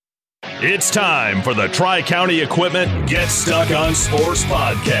It's time for the Tri-County Equipment Get Stuck on Sports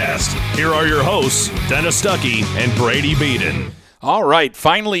podcast. Here are your hosts, Dennis Stuckey and Brady Beaton. All right,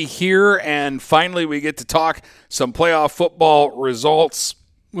 finally here, and finally we get to talk some playoff football results.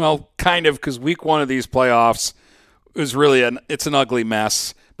 Well, kind of, because week one of these playoffs is really it's an ugly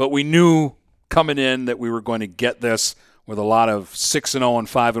mess. But we knew coming in that we were going to get this with a lot of 6-0 and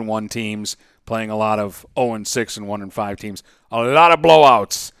 5-1 teams playing a lot of 0-6 and 1-5 teams. A lot of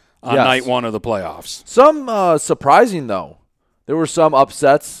blowouts on night one of the playoffs. Some surprising, though. There were some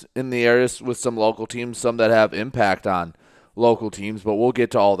upsets in the areas with some local teams, some that have impact on local teams, but we'll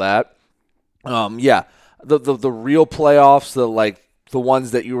get to all that. The real playoffs, the ones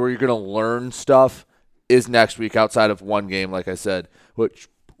that you're going to learn stuff is next week outside of one game, like I said, which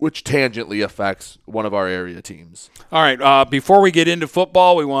tangentially affects one of our area teams. All right, before we get into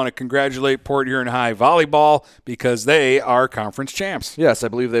football, we want to congratulate Port Huron High Volleyball because they are conference champs. Yes, I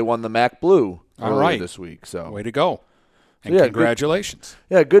believe they won the MAC Blue earlier this week. So way to go. And congratulations.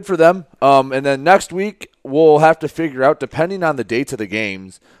 Good for them. And then next week, we'll have to figure out, depending on the dates of the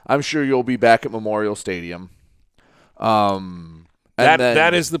games, I'm sure you'll be back at Memorial Stadium.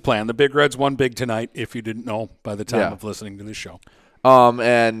 That is the plan. The Big Reds won big tonight, if you didn't know by the time of listening to this show.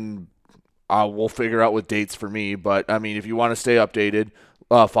 And we'll figure out what dates for me. But, I mean, if you want to stay updated,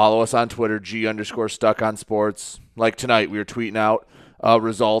 follow us on Twitter, G_StuckOnSports. Like tonight, we were tweeting out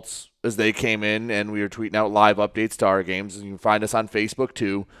results as they came in, and we were tweeting out live updates to our games. And you can find us on Facebook,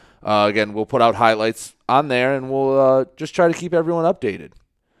 too. Again, we'll put out highlights on there, and we'll just try to keep everyone updated.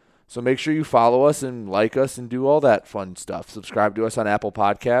 So make sure you follow us and like us and do all that fun stuff. Subscribe to us on Apple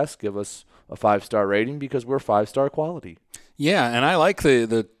Podcasts. Give us a 5-star rating because we're 5-star quality. Yeah, and I like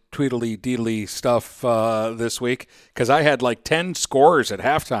the tweedly-deedly stuff this week because I had like 10 scores at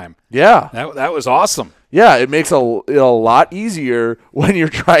halftime. Yeah. That was awesome. Yeah, it makes it a lot easier when you're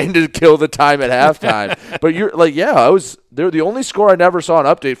trying to kill the time at halftime. But you're like, the only score I never saw an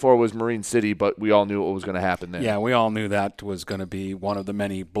update for was Marine City, but we all knew what was going to happen there. Yeah, we all knew that was going to be one of the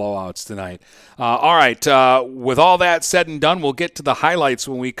many blowouts tonight. All right, with all that said and done, we'll get to the highlights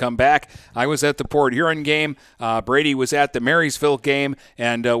when we come back. I was at the Port Huron game. Brady was at the Marysville game,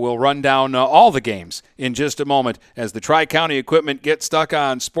 and we'll run down all the games in just a moment as the Tri-County Equipment Get Stuck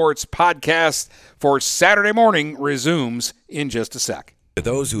on Sports podcast for Saturday morning resumes in just a sec. To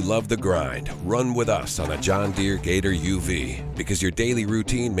those who love the grind, run with us on a John Deere Gator UV because your daily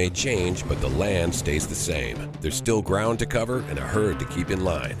routine may change, but the land stays the same. There's still ground to cover and a herd to keep in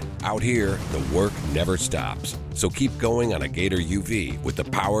line. Out here, the work never stops. So keep going on a Gator UV with the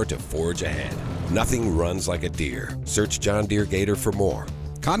power to forge ahead. Nothing runs like a Deere. Search John Deere Gator for more.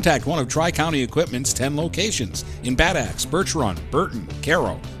 Contact one of Tri-County Equipment's 10 locations in Bad Axe, Birch Run, Burton,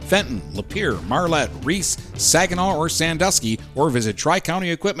 Caro, Fenton, Lapeer, Marlette, Reese, Saginaw, or Sandusky, or visit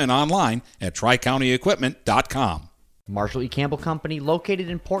Tri-County Equipment online at tricountyequipment.com. Marshall E. Campbell Company, located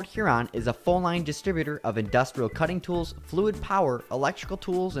in Port Huron, is a full-line distributor of industrial cutting tools, fluid power, electrical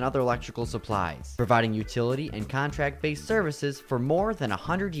tools, and other electrical supplies, providing utility and contract-based services for more than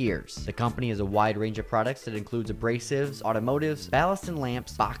 100 years. The company has a wide range of products that includes abrasives, automotives, ballast and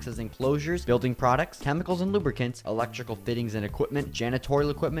lamps, boxes and closures, building products, chemicals and lubricants, electrical fittings and equipment,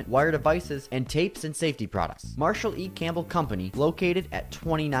 janitorial equipment, wire devices, and tapes and safety products. Marshall E. Campbell Company, located at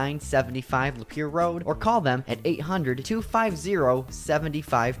 2975 Lapeer Road, or call them at 800-250-7520.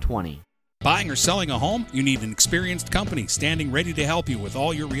 Buying or selling a home? You need an experienced company standing ready to help you with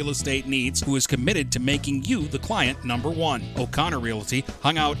all your real estate needs, who is committed to making you the client number one. O'Connor Realty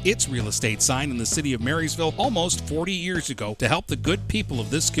hung out its real estate sign in the city of Marysville almost 40 years ago to help the good people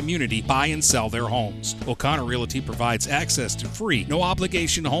of this community buy and sell their homes. O'Connor Realty provides access to free,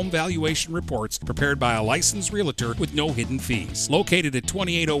 no-obligation home valuation reports prepared by a licensed realtor with no hidden fees. Located at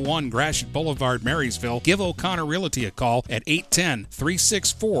 2801 Gratiot Boulevard, Marysville, give O'Connor Realty a call at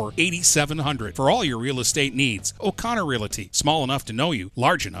 810-364-8700 for all your real estate needs. O'Connor Realty, small enough to know you,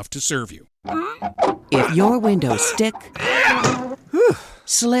 large enough to serve you. If your windows stick,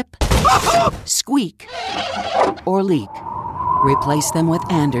 slip, squeak, or leak, replace them with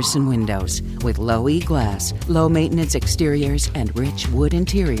Andersen Windows. With low E-glass, low maintenance exteriors, and rich wood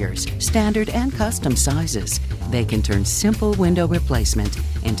interiors, standard and custom sizes, they can turn simple window replacement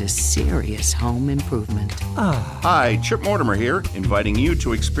into serious home improvement. Hi, Chip Mortimer here, inviting you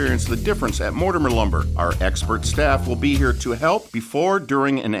to experience the difference at Mortimer Lumber. Our expert staff will be here to help before,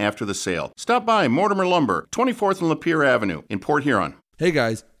 during, and after the sale. Stop by Mortimer Lumber, 24th and Lapeer Avenue in Port Huron. Hey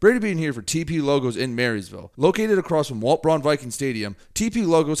guys, Brady Beaton here for TP Logos in Marysville. Located across from Walt Braun Viking Stadium, TP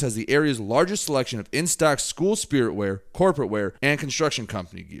Logos has the area's largest selection of in-stock school spirit wear, corporate wear, and construction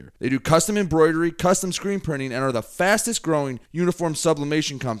company gear. They do custom embroidery, custom screen printing, and are the fastest growing uniform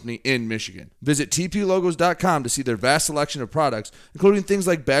sublimation company in Michigan. Visit tplogos.com to see their vast selection of products, including things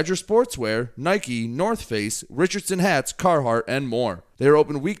like Badger Sportswear, Nike, North Face, Richardson hats, Carhartt, and more. They are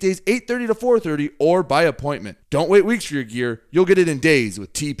open weekdays 8:30 to 4:30 or by appointment. Don't wait weeks for your gear. You'll get it in days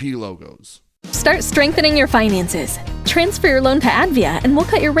with TP Logos. Start strengthening your finances. Transfer your loan to Advia and we'll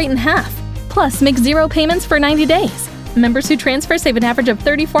cut your rate in half. Plus, make 0 payments for 90 days. Members who transfer save an average of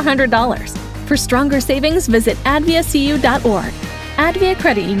 $3,400. For stronger savings, visit adviacu.org. Advia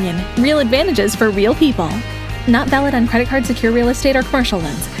Credit Union. Real advantages for real people. Not valid on credit card, secure real estate, or commercial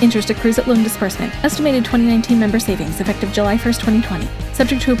loans. Interest accrues at loan disbursement. Estimated 2019 member savings effective July 1st, 2020.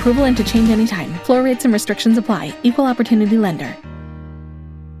 Subject to approval and to change anytime. Floor rates and restrictions apply. Equal opportunity lender.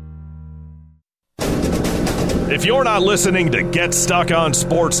 If you're not listening to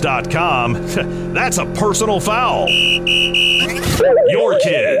GetStuckOnSports.com, that's a personal foul. Your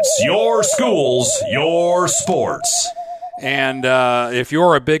kids, your schools, your sports. And if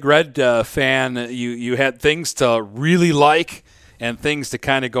you're a Big Red fan, you had things to really like and things to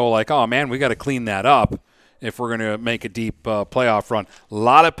kind of go like, oh, man, we got to clean that up if we're going to make a deep playoff run. A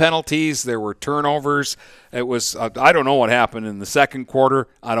lot of penalties. There were turnovers. It was I don't know what happened in the second quarter.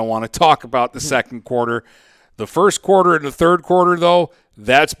 I don't want to talk about the second quarter. The first quarter and the third quarter, though,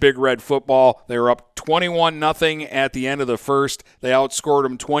 that's Big Red football. They were up 21-0 at the end of the first. They outscored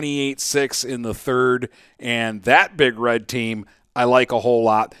them 28-6 in the third. And that Big Red team, I like a whole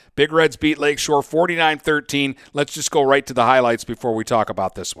lot. Big Reds beat Lakeshore 49-13. Let's just go right to the highlights before we talk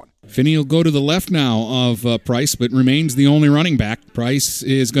about this one. Finney will go to the left now of Price, but remains the only running back. Price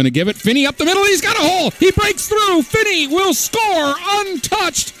is going to give it. Finney up the middle. He's got a hole. He breaks through. Finney will score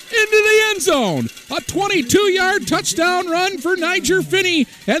untouched into the end zone. A 22-yard touchdown run for Niger Finney,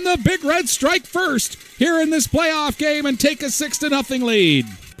 and the Big Reds strike first here in this playoff game and take a 6-0 lead.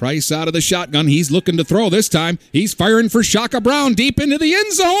 Price out of the shotgun. He's looking to throw this time. He's firing for Shaka Brown deep into the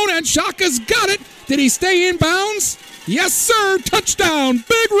end zone, and Shaka's got it. Did he stay in bounds? Yes, sir. Touchdown,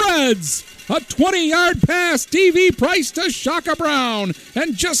 Big Reds. A 20-yard pass, TV Price to Shaka Brown.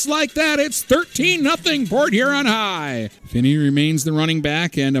 And just like that, it's 13-0 Port Huron High. Finney remains the running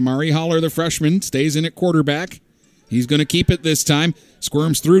back, and Amari Holler, the freshman, stays in at quarterback. He's going to keep it this time.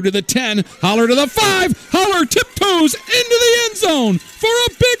 Squirms through to the 10. Holler to the 5. Holler tiptoes into the end zone for a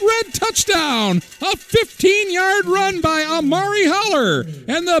Big Red touchdown. A 15-yard run by Amari Holler.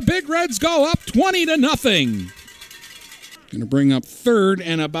 And the Big Reds go up 20-0. Going to bring up third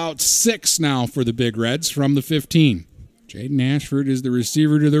and about 6 now for the Big Reds from the 15. Jaden Ashford is the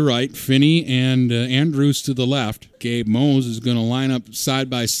receiver to the right. Finney and Andrews to the left. Gabe Mose is going to line up side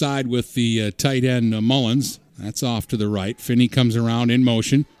by side with the tight end Mullins. That's off to the right. Finney comes around in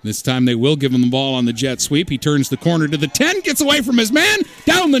motion. This time they will give him the ball on the jet sweep. He turns the corner to the 10, gets away from his man,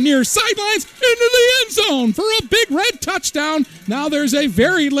 down the near sidelines, into the end zone for a Big Red touchdown. Now there's a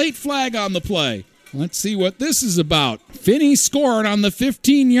very late flag on the play. Let's see what this is about. Finney scored on the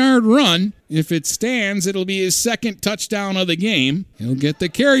 15-yard run. If it stands, it'll be his second touchdown of the game. He'll get the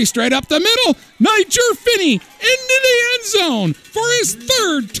carry straight up the middle. Niger Finney into the end zone for his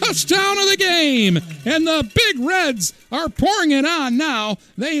third touchdown of the game. And the Big Reds are pouring it on now.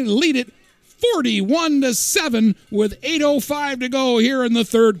 They lead it 41-7 with 8:05 to go here in the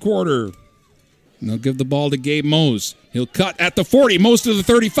third quarter. And they'll give the ball to Gabe Mose. He'll cut at the 40, Mose to the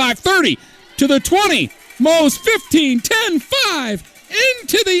 35, 30. To the 20, Mose 15, 10, 5,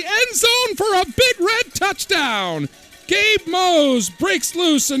 into the end zone for a Big Red touchdown. Gabe Mose breaks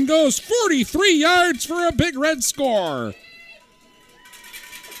loose and goes 43 yards for a Big Red score.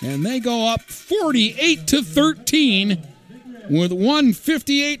 And they go up 48-13 with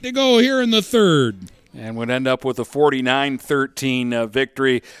 1:58 to go here in the third. And would end up with a 49-13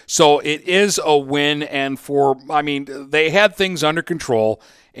 victory. So it is a win, and they had things under control.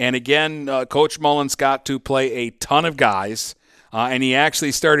 And again, Coach Mullins got to play a ton of guys, and he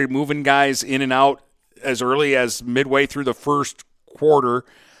actually started moving guys in and out as early as midway through the first quarter.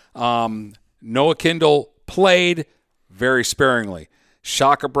 Noah Kindle played very sparingly.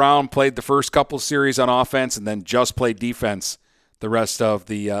 Shaka Brown played the first couple series on offense and then just played defense the rest of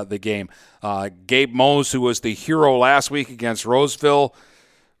the game. Gabe Mose, who was the hero last week against Roseville,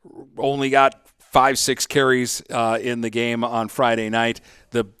 only got 5-6 carries in the game on Friday night.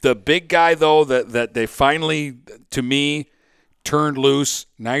 The big guy, though, that they finally, to me, turned loose.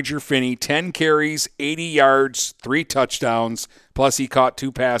 Niger Finney, 10 carries, 80 yards, 3 touchdowns, plus he caught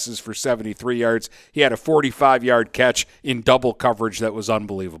 2 passes for 73 yards. He had a 45-yard catch in double coverage that was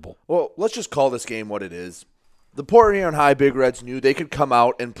unbelievable. Well, let's just call this game what it is. The Port Huron High Big Reds knew they could come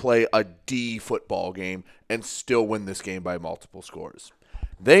out and play a D football game and still win this game by multiple scores.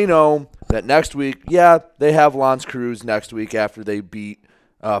 They know that next week, they have L'Anse Creuse next week after they beat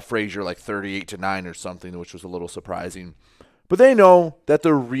Fraser like 38-9 or something, which was a little surprising. But they know that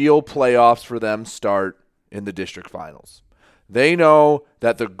the real playoffs for them start in the district finals. They know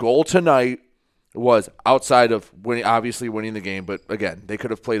that the goal tonight was outside of winning the game, but again, they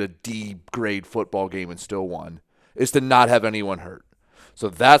could have played a D-grade football game and still won, is to not have anyone hurt. So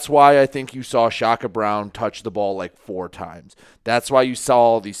that's why I think you saw Shaka Brown touch the ball like 4 times. That's why you saw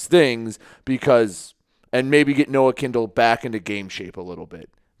all these things and maybe get Noah Kindle back into game shape a little bit.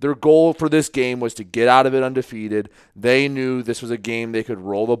 Their goal for this game was to get out of it undefeated. They knew this was a game they could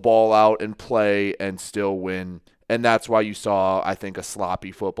roll the ball out and play and still win. And that's why you saw, I think, a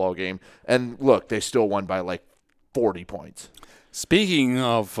sloppy football game. And look, they still won by like 40 points. Speaking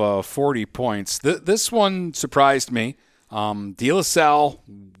of 40 points, this one surprised me. De La Salle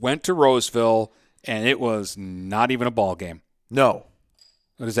went to Roseville, and it was not even a ball game. No.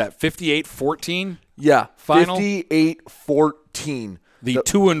 What is that, 58-14? Yeah, final? 58-14. The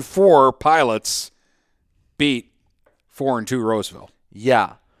 2-4 Pilots beat 4-2 Roseville.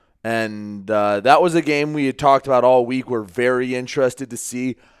 Yeah, and that was a game we had talked about all week. We're very interested to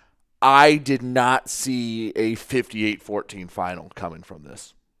see. I did not see a 58-14 final coming from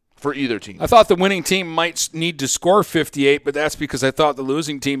this for either team. I thought the winning team might need to score 58, but that's because I thought the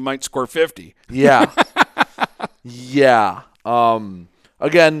losing team might score 50. Yeah. Yeah.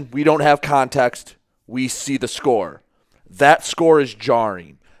 Again, we don't have context. We see the score. That score is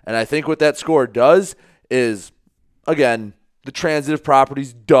jarring. And I think what that score does is, again, the transitive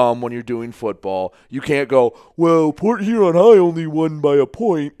property's dumb when you're doing football. You can't go, well, Port Huron High only won by a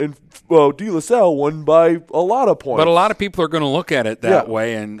point, and De La Salle won by a lot of points. But a lot of people are going to look at it that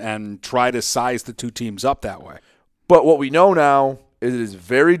way and try to size the two teams up that way. But what we know now is it is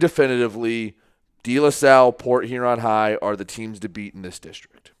very definitively De La Salle, Port Huron High are the teams to beat in this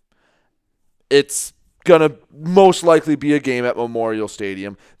district. It's going to most likely be a game at Memorial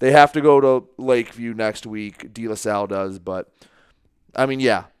Stadium. They have to go to Lakeview next week. De La Salle does. But, I mean,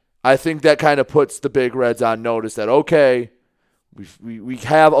 yeah, I think that kind of puts the Big Reds on notice that, okay, we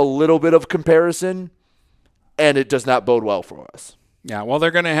have a little bit of comparison, and it does not bode well for us. Yeah, well, they're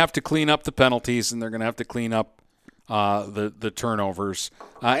going to have to clean up the penalties, and they're going to have to clean up the turnovers.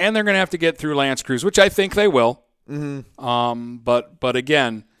 And they're going to have to get through L'Anse Creuse, which I think they will. Mm-hmm. But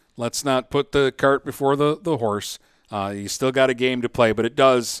again, let's not put the cart before the horse. You still got a game to play, but it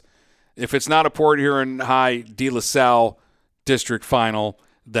does. If it's not a Port Huron High De La Salle district final,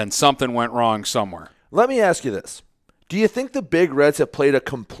 then something went wrong somewhere. Let me ask you this. Do you think the Big Reds have played a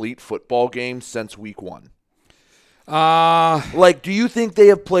complete football game since week 1? Do you think they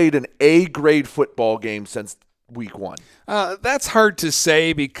have played an A-grade football game since week 1? That's hard to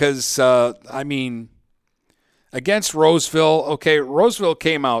say because, against Roseville, okay, Roseville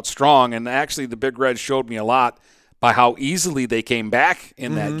came out strong, and actually the Big Reds showed me a lot by how easily they came back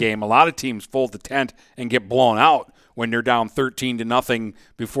in that game. A lot of teams fold the tent and get blown out when they're down 13-0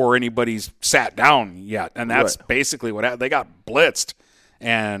 before anybody's sat down yet, and that's basically what happened. They got blitzed,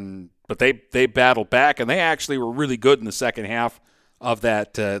 but they battled back, and they actually were really good in the second half of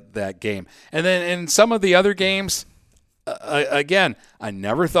that game. And then in some of the other games, again, I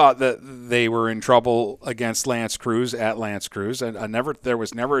never thought that they were in trouble against L'Anse Creuse at L'Anse Creuse. There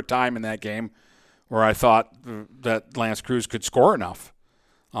was never a time in that game where I thought that L'Anse Creuse could score enough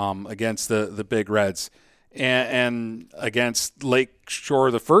against the Big Reds. And against Lake Shore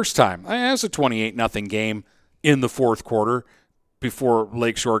the first time, it was a 28-0 game in the fourth quarter before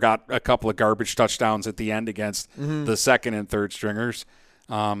Lake Shore got a couple of garbage touchdowns at the end against the second and third stringers.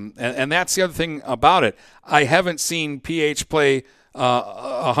 And that's the other thing about it. I haven't seen PH play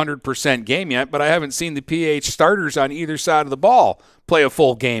a 100% game yet, but I haven't seen the PH starters on either side of the ball play a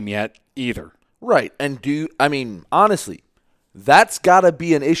full game yet either. Right. And honestly, that's got to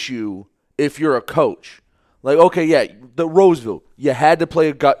be an issue if you're a coach. Like, okay, yeah, the Roseville, you had to play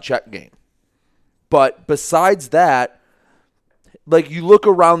a gut check game. But besides that, like, you look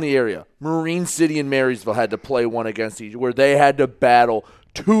around the area, Marine City and Marysville had to play one against each, where they had to battle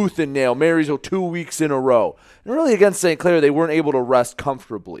tooth and nail. Marysville 2 weeks in a row. And really against St. Clair, they weren't able to rest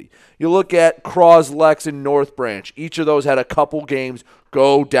comfortably. You look at Croslex and North Branch. Each of those had a couple games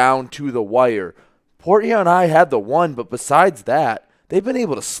go down to the wire. Port Huron High had the one, but besides that, they've been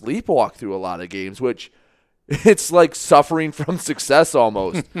able to sleepwalk through a lot of games, which it's like suffering from success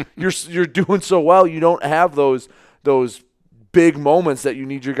almost. You're doing so well, you don't have those big moments that you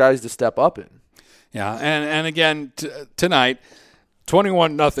need your guys to step up in. Yeah, and again tonight,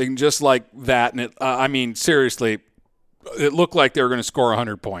 21-0, just like that. And I mean, seriously, it looked like they were going to score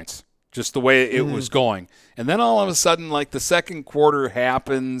 100 points, just the way it was going. And then all of a sudden, like the second quarter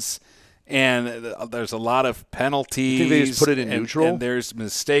happens, and there's a lot of penalties. You think they just put it in neutral? And there's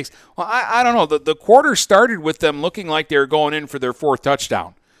mistakes. Well, I don't know. The quarter started with them looking like they were going in for their 4th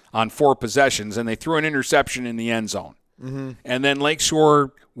touchdown on 4 possessions, and they threw an interception in the end zone. Mm-hmm. And then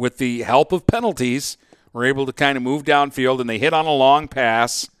Lakeshore, with the help of penalties, were able to kind of move downfield, and they hit on a long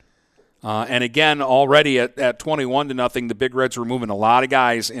pass. And again, already at 21-0, the Big Reds were moving a lot of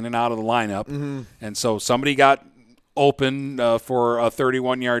guys in and out of the lineup. Mm-hmm. And so somebody got open for a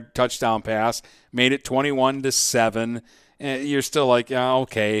 31-yard touchdown pass, made it 21-7. And you're still like, yeah,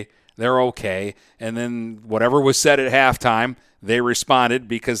 okay, they're okay. And then whatever was said at halftime, they responded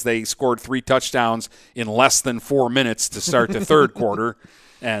because they scored 3 touchdowns in less than 4 minutes to start the third quarter.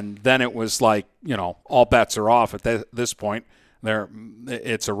 And then it was like, all bets are off at this point.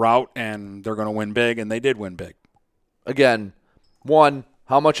 It's a rout, and they're going to win big, and they did win big. Again, one,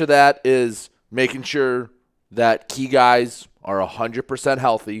 how much of that is making sure that key guys are 100%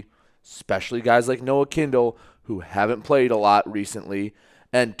 healthy, especially guys like Noah Kindle, who haven't played a lot recently?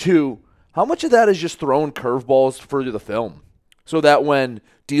 And two, how much of that is just throwing curveballs for the film? So that when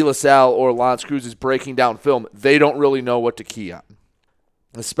De La Salle or Lance Cruz is breaking down film, they don't really know what to key on,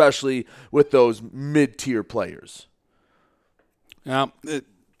 especially with those mid-tier players. I'd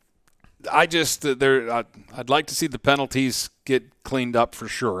like to see the penalties get cleaned up for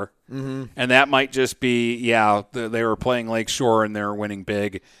sure. Mm-hmm. And that might just be, they were playing Lakeshore and they were winning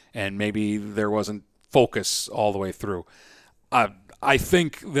big, and maybe there wasn't focus all the way through. I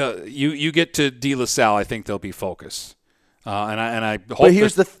think you get to De La Salle, I think there'll be focus. I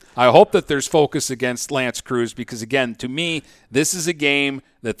hope that there's focus against Lance Cruz, because, again, to me, this is a game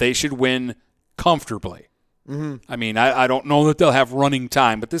that they should win comfortably. Mm-hmm. I mean, I don't know that they'll have running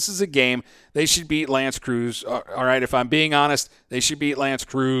time, but this is a game they should beat Lance Cruz. All right, if I'm being honest, they should beat Lance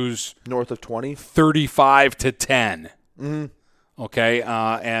Cruz north of 20, 35-10. Mm-hmm. Okay,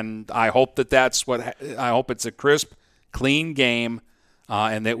 and I hope that's what I hope. It's a crisp, clean game,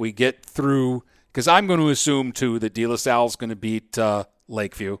 and that we get through. Because I'm going to assume, too, that De La Salle is going to beat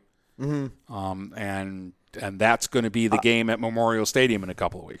Lakeview. Mm-hmm. And that's going to be the game at Memorial Stadium in a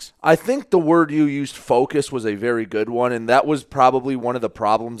couple of weeks. I think the word you used, focus, was a very good one, and that was probably one of the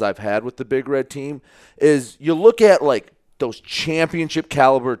problems I've had with the Big Red team, is you look at, like, those championship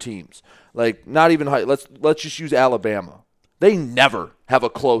caliber teams, like not even high. Let's just use Alabama. They never have a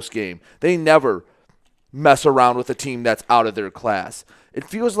close game. They never mess around with a team that's out of their class. It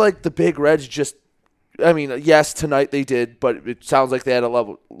feels like the Big Reds just, I mean, yes, tonight they did, but it sounds like they had a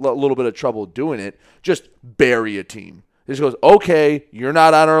little bit of trouble doing it. Just bury a team. It just goes, okay, you're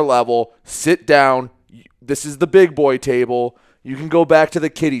not on our level. Sit down. This is the big boy table. You can go back to the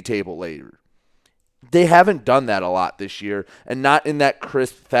kiddie table later. They haven't done that a lot this year, and not in that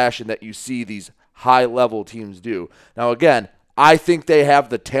crisp fashion that you see these high-level teams do. Now, again, I think they have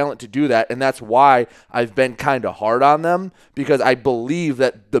the talent to do that, and that's why I've been kind of hard on them, because I believe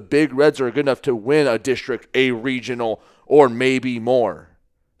that the Big Reds are good enough to win a district, a regional, or maybe more.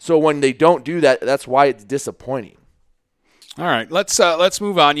 So when they don't do that, that's why it's disappointing. All right, let's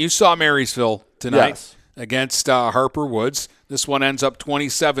move on. You saw Marysville tonight against Harper Woods. This one ends up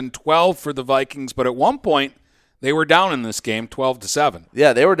 27-12 for the Vikings, but at one point they were down in this game 12-7.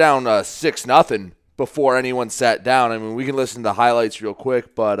 Yeah, they were down 6-0 before anyone sat down. I mean, we can listen to the highlights real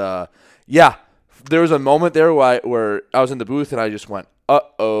quick, but there was a moment there where I was in the booth and I just went,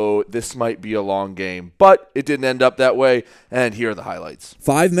 uh-oh, this might be a long game. But it didn't end up that way, and here are the highlights.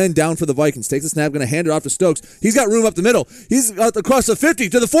 5 men down for the Vikings. Takes the snap, going to hand it off to Stokes. He's got room up the middle. He's across the 50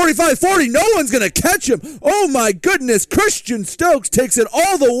 to the 45-40. No one's going to catch him. Oh, my goodness. Christian Stokes takes it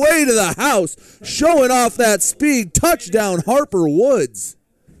all the way to the house, showing off that speed. Touchdown, Harper Woods.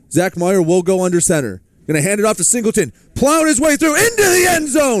 Zach Meyer will go under center. Going to hand it off to Singleton. Plowing his way through into the end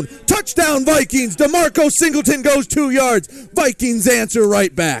zone. Touchdown, Vikings. DeMarco Singleton goes 2 yards. Vikings answer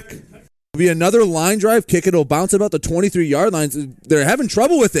right back. It'll be another line drive kick. It'll bounce about the 23-yard line. They're having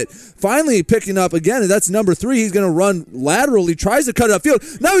trouble with it. Finally picking up again. That's number 3. He's going to run laterally. Tries to cut it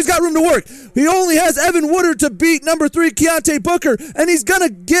upfield. Now he's got room to work. He only has Evan Woodard to beat number 3, Keontae Booker. And he's going to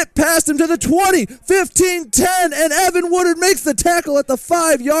get past him to the 20, 15, 10. And Evan Woodard makes the tackle at the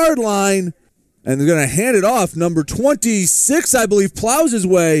 5-yard line. And they're going to hand it off. Number 26, I believe, plows his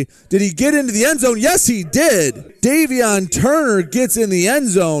way. Did he get into the end zone? Yes, he did. Davion Turner gets in the end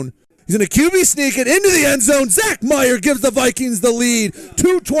zone. He's in a QB sneak and into the end zone. Zach Meyer gives the Vikings the lead.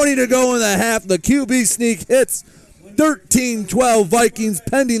 2:20 to go in the half. The QB sneak hits. 13-12 Vikings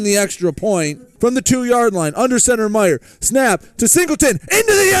pending the extra point. From the 2-yard line, under center Meyer. Snap to Singleton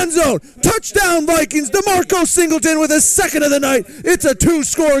into the end zone. Touchdown Vikings. DeMarco Singleton with his second of the night. It's a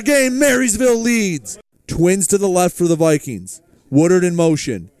 2-score game. Marysville leads. Twins to the left for the Vikings. Woodard in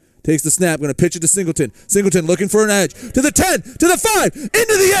motion. Takes the snap, going to pitch it to Singleton. Singleton looking for an edge. To the 10, to the 5, into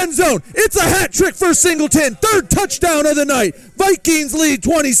the end zone. It's a hat trick for Singleton. Third touchdown of the night. Vikings lead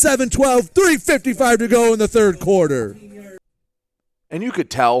 27-12, 3:55 to go in the third quarter. And you could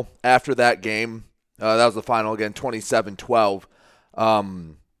tell after that game, that was the final again, 27-12,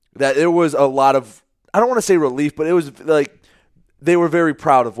 that it was a lot of, I don't want to say relief, but it was like they were very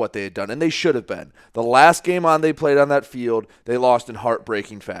proud of what they had done, and they should have been. The last game they played on that field, they lost in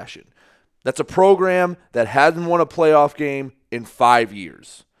heartbreaking fashion. That's a program that hasn't won a playoff game in 5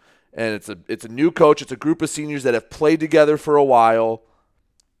 years. And it's a new coach. It's a group of seniors that have played together for a while,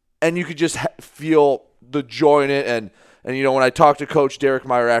 and you could just feel the joy in it. And you know, when I talked to Coach Derek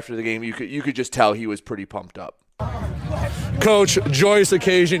Meyer after the game, you could just tell he was pretty pumped up. Coach, joyous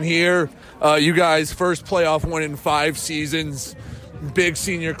occasion here. You guys, first playoff win in 5 seasons. Big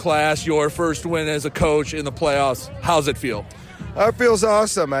senior class, your first win as a coach in the playoffs. How's it feel? It feels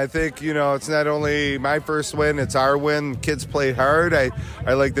awesome. I think, you know, it's not only my first win, it's our win. Kids played hard. I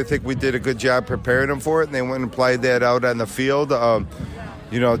like to think we did a good job preparing them for it, and they went and applied that out on the field.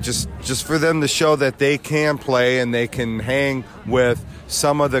 You know, just for them to show that they can play and they can hang with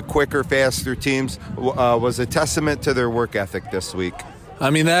some of the quicker, faster teams was a testament to their work ethic this week. I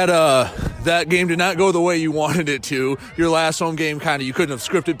mean, that game did not go the way you wanted it to. Your last home game, you couldn't have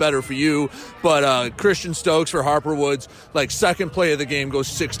scripted better for you. But Christian Stokes for Harper Woods, second play of the game, goes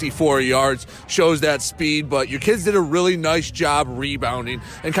 64 yards, shows that speed. But your kids did a really nice job rebounding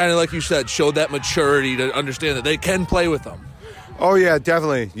and kind of like you said, showed that maturity to understand that they can play with them. Oh, yeah,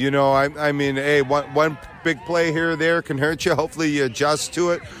 definitely. You know, I mean, hey, one big play here or there can hurt you. Hopefully you adjust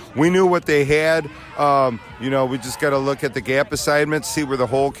to it. We knew what they had. You know, we just got to look at the gap assignments, see where the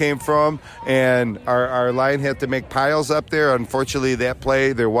hole came from. And our line had to make piles up there. Unfortunately, that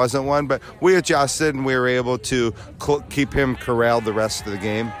play, there wasn't one. But we adjusted, and we were able to keep him corralled the rest of the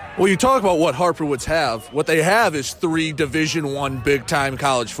game. Well, you talk about what Harper Woods have. What they have is 3 Division I big-time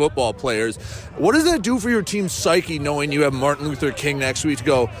college football players. What does that do for your team's psyche knowing you have Martin Luther King next week to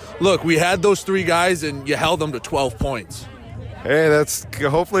go, look, we had those 3 guys, and you held them to 12 points? Hey, that's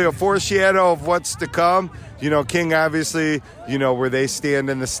hopefully a foreshadow of what's to come. You know, King obviously, you know, where they stand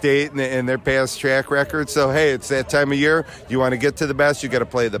in the state and their past track record. So, hey, it's that time of year. You want to get to the best, you got to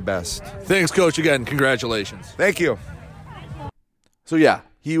play the best. Thanks, Coach, again. Congratulations. Thank you. So, yeah.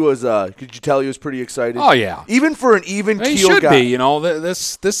 He was, could you tell he was pretty excited? Oh, yeah. Even for an even keel guy. He should be, you know.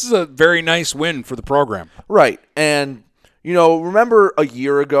 This is a very nice win for the program. Right. And, you know, remember a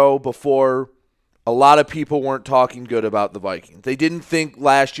year ago before a lot of people weren't talking good about the Vikings. They didn't think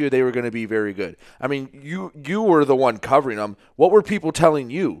last year they were going to be very good. I mean, you were the one covering them. What were people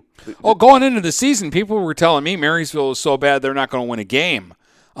telling you? Oh, going into the season, people were telling me Marysville is so bad they're not going to win a game.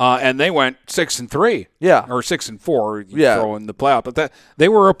 And they went 6-3, or 6-4. Throw in the playoff, but they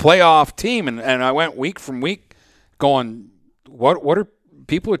were a playoff team, and I went week from week, going, what are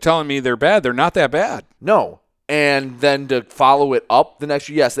people are telling me they're bad? They're not that bad. No, and then to follow it up the next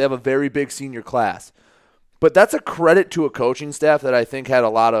year, yes, they have a very big senior class, but that's a credit to a coaching staff that I think had a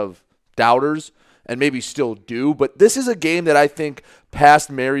lot of doubters and maybe still do. But this is a game that I think past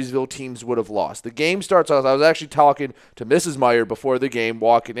Marysville teams would have lost. The game starts off, I was actually talking to Mrs. Meyer before the game,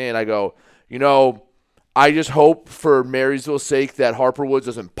 walking in. I go, you know, I just hope for Marysville's sake that Harper Woods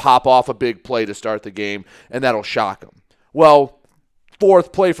doesn't pop off a big play to start the game, and that'll shock them. Well,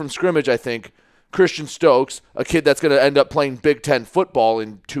 4th play from scrimmage, I think, Christian Stokes, a kid that's going to end up playing Big Ten football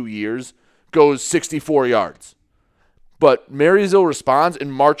in 2 years, goes 64 yards. But Marysville responds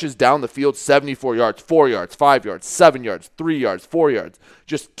and marches down the field 74 yards, 4 yards, 5 yards, 7 yards, 3 yards, 4 yards.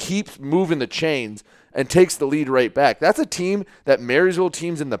 Just keeps moving the chains and takes the lead right back. That's a team that Marysville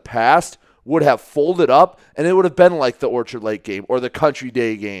teams in the past would have folded up, and it would have been like the Orchard Lake game or the Country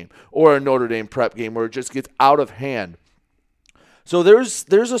Day game or a Notre Dame prep game where it just gets out of hand. So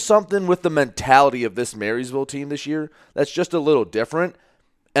there's something with the mentality of this Marysville team this year that's just a little different.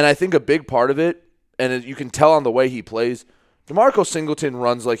 And I think a big part of it, and you can tell on the way he plays, DeMarco Singleton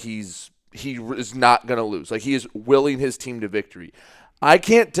runs like he is not going to lose. Like he is willing his team to victory.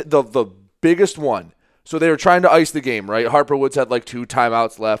 The biggest one, so they were trying to ice the game, right? Harper Woods had 2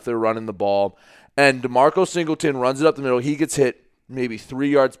 timeouts left. They're running the ball. And DeMarco Singleton runs it up the middle. He gets hit maybe 3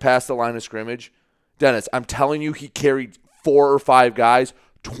 yards past the line of scrimmage. Dennis, I'm telling you, he carried 4 or 5 guys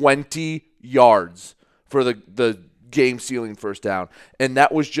 20 yards for the game-sealing first down, and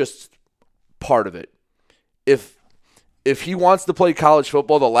that was just part of it. If he wants to play college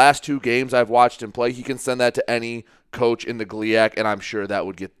football, the last 2 games I've watched him play, he can send that to any coach in the GLIAC, and I'm sure that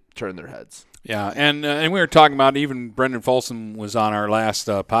would turn their heads. Yeah, and we were talking about, even Brendan Folsom was on our last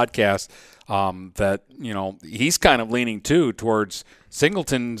podcast, that, he's kind of leaning towards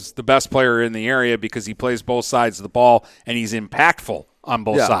Singleton's the best player in the area because he plays both sides of the ball and he's impactful on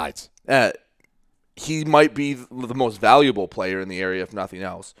both sides. He might be the most valuable player in the area, if nothing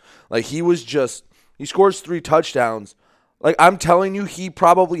else. Like, he scores 3 touchdowns. Like, I'm telling you, he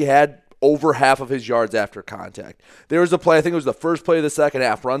probably had over half of his yards after contact. There was a play, I think it was the first play of the second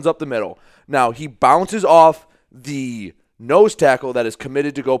half, runs up the middle. Now, he bounces off the nose tackle that is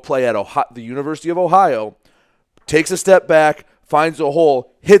committed to go play at the University of Ohio, takes a step back, finds a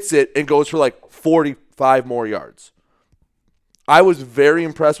hole, hits it, and goes for like 45 more yards. I was very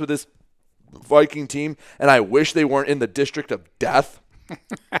impressed with this Viking team, and I wish they weren't in the District of Death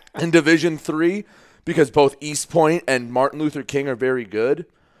in Division III, because both East Point and Martin Luther King are very good.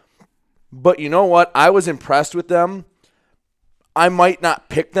 But you know what? I was impressed with them. I might not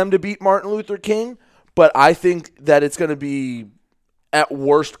pick them to beat Martin Luther King, but I think that it's going to be, at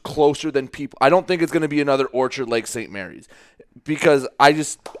worst, closer than people. I don't think it's going to be another Orchard Lake St. Mary's, because I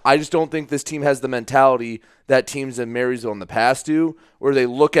just don't think this team has the mentality that teams in Marysville in the past do, where they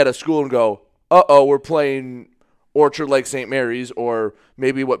look at a school and go, uh-oh, we're playing Orchard Lake St. Mary's, or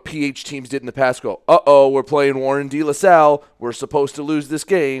maybe what PH teams did in the past, go, uh-oh, we're playing Warren De La Salle, we're supposed to lose this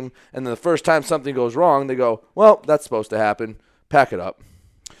game, and then the first time something goes wrong, they go, well, that's supposed to happen, pack it up.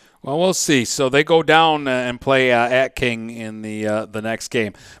 Well, we'll see. So they go down and play at King in the next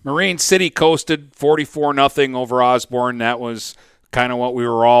game. Marine City coasted 44-0 over Osborne. That was kind of what we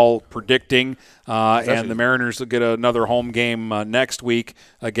were all predicting. And the Mariners will get another home game next week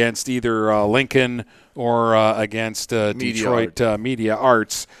against either Lincoln or against Detroit Media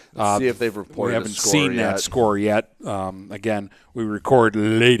Arts. See if they've reported. We haven't seen that score yet. Again, we record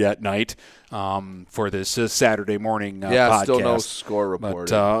late at night for this Saturday morning podcast. Still no score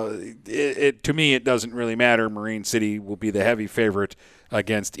reported. But to me, it doesn't really matter. Marine City will be the heavy favorite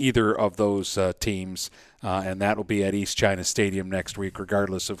against either of those teams. And that will be at East China Stadium next week,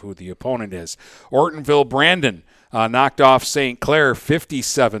 regardless of who the opponent is. Ortonville Brandon knocked off St. Clair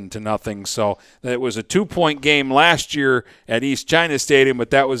 57-0. So it was a 2-point game last year at East China Stadium,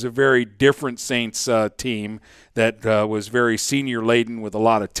 but that was a very different Saints team that was very senior-laden with a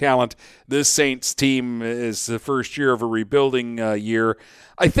lot of talent. This Saints team is the first year of a rebuilding year.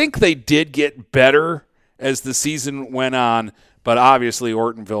 I think they did get better as the season went on, but obviously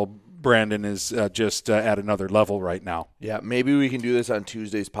Ortonville Brandon is just at another level right now. Yeah, maybe we can do this on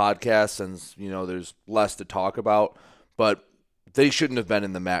Tuesday's podcast since, there's less to talk about. But they shouldn't have been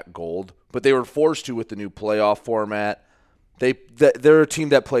in the MAC Gold, but they were forced to with the new playoff format. They're a team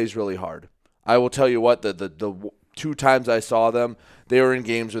that plays really hard. I will tell you what, the 2 times I saw them, they were in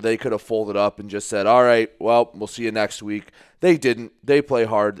games where they could have folded up and just said, all right, well, we'll see you next week. They didn't. They play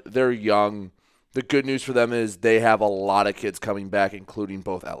hard. They're young. The good news for them is they have a lot of kids coming back, including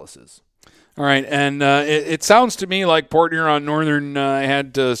both Ellis's. All right, and it sounds to me like Port Huron Northern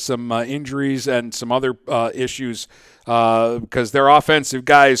had some injuries and some other issues because their offensive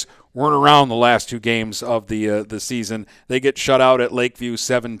guys weren't around the last 2 games of the season. They get shut out at Lakeview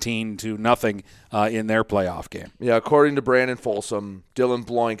 17-0 in their playoff game. Yeah, according to Brandon Folsom, Dylan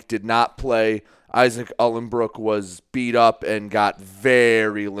Bloink did not play. Isaac Ullenbrook was beat up and got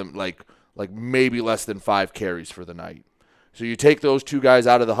very like maybe less than 5 carries for the night. So you take those 2 guys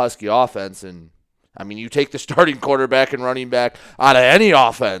out of the Husky offense, and, you take the starting quarterback and running back out of any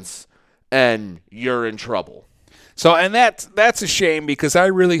offense, and you're in trouble. So, and that's a shame because I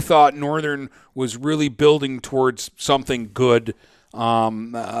really thought Northern was really building towards something good.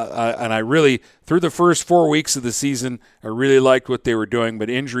 And I really, through the first 4 weeks of the season, I really liked what they were doing, but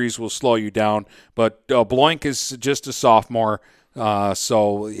injuries will slow you down. But Bloink is just a sophomore.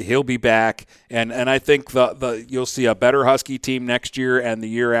 So he'll be back, and I think you'll see a better Husky team next year and the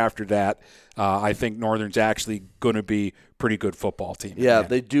year after that. I think Northern's actually going to be a pretty good football team. Yeah,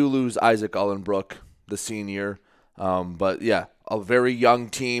 they do lose Isaac Ullenbrook, the senior, but yeah, a very young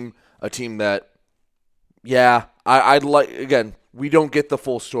team, a team that, I'd like, again, we don't get the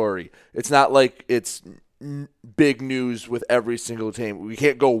full story. It's not like it's big news with every single team. We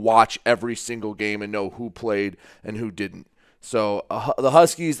can't go watch every single game and know who played and who didn't. So the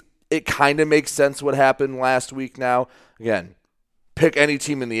Huskies, it kind of makes sense what happened last week now. Again, pick any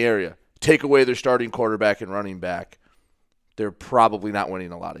team in the area. Take away their starting quarterback and running back. They're probably not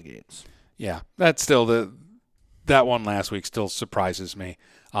winning a lot of games. Yeah, that's still that one last week still surprises me.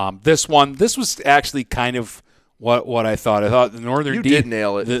 This was actually kind of what I thought. I thought the Northern did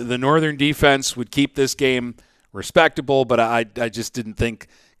nail it. The Northern defense would keep this game respectable, but I just didn't think,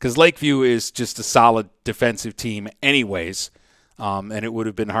 because Lakeview is just a solid defensive team anyways, and it would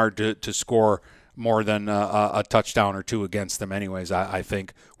have been hard to score more than a touchdown or two against them anyways, I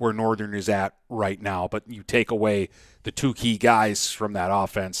think, where Northern is at right now. But you take away the two key guys from that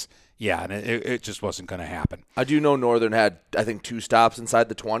offense, yeah, and it just wasn't going to happen. I do know Northern had, I think, 2 stops inside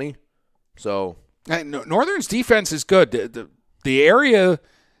the 20. So Northern's defense is good. The area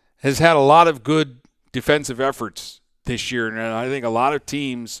has had a lot of good defensive efforts this year, and I think a lot of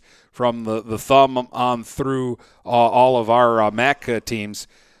teams from the thumb on through all of our MAC teams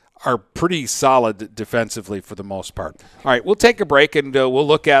are pretty solid defensively for the most part. All right, we'll take a break, and we'll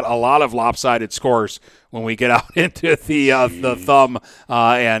look at a lot of lopsided scores when we get out into the thumb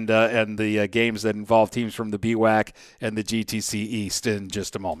and the games that involve teams from the BWAC and the GTC East in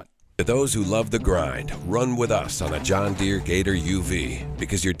just a moment. To those who love the grind, run with us on a John Deere Gator UV,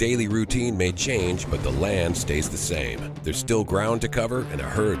 because your daily routine may change, but the land stays the same. There's still ground to cover and a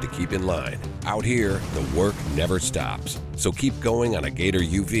herd to keep in line. Out here, the work never stops. So keep going on a Gator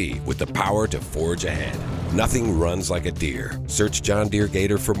UV with the power to forge ahead. Nothing runs like a Deere. Search John Deere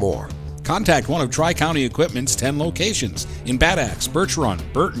Gator for more. Contact one of Tri-County Equipment's 10 locations in Bad Axe, Birch Run,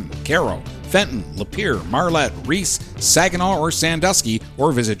 Burton, Caro, Fenton, Lapeer, Marlette, Reese, Saginaw, or Sandusky,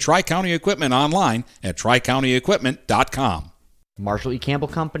 or visit Tri-County Equipment online at tricountyequipment.com. Marshall E. Campbell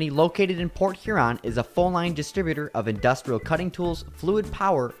Company, located in Port Huron, is a full-line distributor of industrial cutting tools, fluid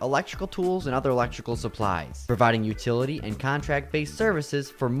power, electrical tools, and other electrical supplies, providing utility and contract-based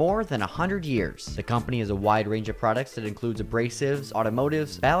services for more than 100 years. The company has a wide range of products that includes abrasives,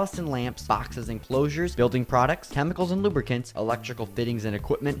 automotives, ballast and lamps, boxes and closures, building products, chemicals and lubricants, electrical fittings and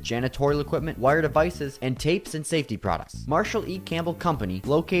equipment, janitorial equipment, wire devices, and tapes and safety products. Marshall E. Campbell Company,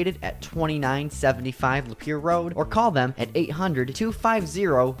 located at 2975 Lapeer Road, or call them at 800-250-7520.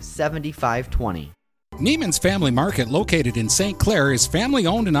 Neiman's Family Market, located in St. Clair, is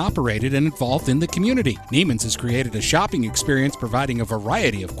family-owned and operated and involved in the community. Neiman's has created a shopping experience providing a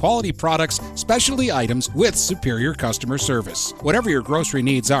variety of quality products, specialty items with superior customer service. Whatever your grocery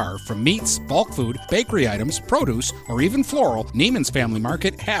needs are, from meats, bulk food, bakery items, produce, or even floral, Neiman's Family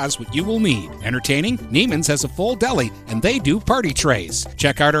Market has what you will need. Entertaining? Neiman's has a full deli, and they do party trays.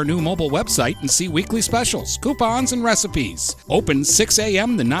 Check out our new mobile website and see weekly specials, coupons, and recipes. Open 6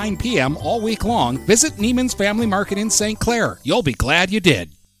 a.m. to 9 p.m. all week long. Visit Neiman's Family Market in St. Clair. You'll be glad you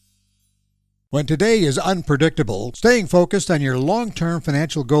did. When today is unpredictable, staying focused on your long-term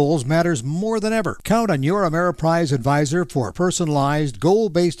financial goals matters more than ever. Count on your Ameriprise advisor for personalized,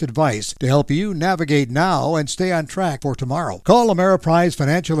 goal-based advice to help you navigate now and stay on track for tomorrow. Call Ameriprise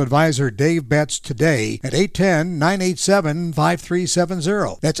financial advisor Dave Betts today at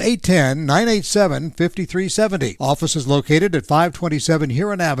 810-987-5370. That's 810-987-5370. Office is located at 527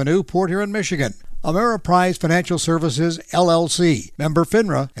 Huron Avenue, Port Huron, Michigan. Ameriprise Financial Services, LLC, member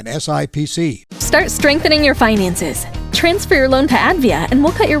FINRA and SIPC. Start strengthening your finances. Transfer your loan to Advia and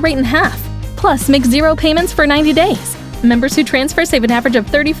we'll cut your rate in half. Plus, make 0 payments for 90 days. Members who transfer save an average of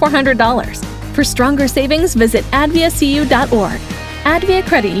 $3,400. For stronger savings, visit adviacu.org. Advia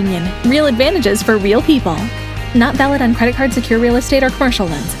Credit Union. Real advantages for real people. Not valid on credit card, secure real estate, or commercial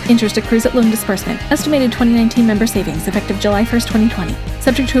loans. Interest accrues at loan disbursement. Estimated 2019 member savings effective July 1st, 2020.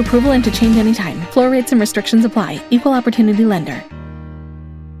 Subject to approval and to change anytime. Floor rates and restrictions apply. Equal opportunity lender.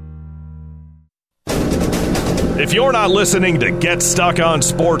 If you're not listening to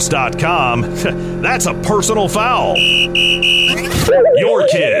GetStuckOnSports.com, that's a personal foul. Your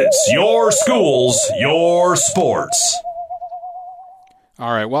kids, your schools, your sports.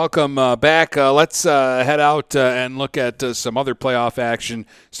 All right, welcome back. Let's head out and look at some other playoff action,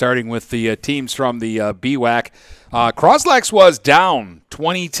 starting with the teams from the BWAC. Croslex was down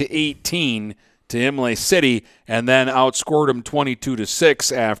 20-18 to Imlay City, and then outscored them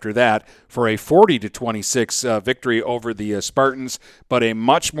 22-6 after that for a 40-26 victory over the Spartans, but a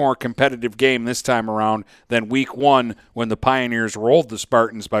much more competitive game this time around than week one when the Pioneers rolled the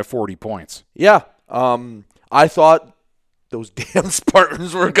Spartans by 40 points. Yeah, I thought those damn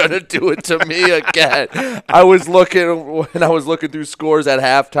Spartans were going to do it to me again. When I was looking through scores at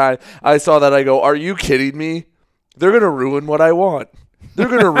halftime, I saw that. I go, are you kidding me? They're going to ruin what I want. They're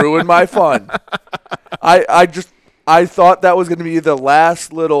going to ruin my fun. I thought that was going to be the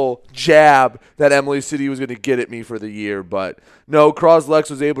last little jab that Emily City was going to get at me for the year, but no, Croslex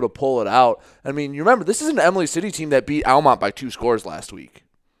was able to pull it out. I mean, you remember, this is an Emily City team that beat Almont by 2 scores last week.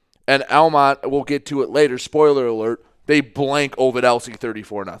 And Almont, we'll get to it later, spoiler alert, they blank Ovid Elsie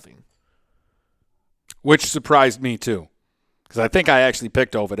 34-0. which surprised me too, because I think I actually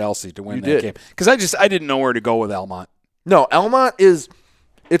picked Ovid Elsie to win that game. Because I didn't know where to go with Almont. No, Almont is.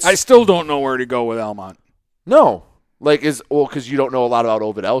 I still don't know where to go with Almont. No. Because you don't know a lot about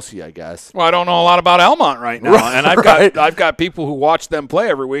Ovid Elsie, I guess. Well, I don't know a lot about Almont right now, Right, and I've got people who watch them play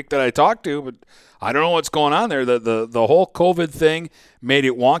every week that I talk to, but I don't know what's going on there. The whole COVID thing made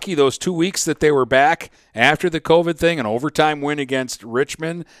it wonky. Those 2 weeks that they were back after the COVID thing, an overtime win against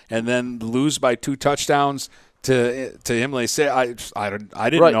Richmond, and then lose by 2 touchdowns to Imlay. I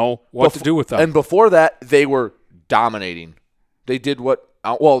didn't know what to do with them. And before that, they were dominating. They did what.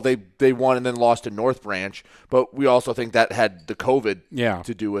 They won and then lost to North Branch, but we also think that had the COVID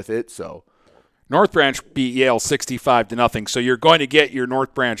to do with it. So North Branch beat Yale 65-0. So you're going to get your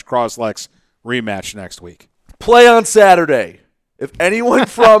North Branch Croslex rematch next week. Play on Saturday. If anyone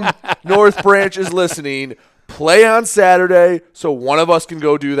from North Branch is listening, play on Saturday so one of us can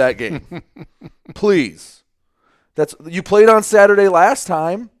go do that game. Please. You played on Saturday last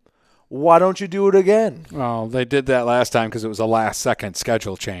time. Why don't you do it again? Well, they did that last time because it was a last-second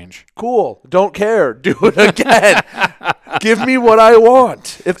schedule change. Cool. Don't care. Do it again. Give me what I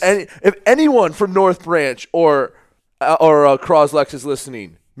want. If anyone from North Branch or Croslex is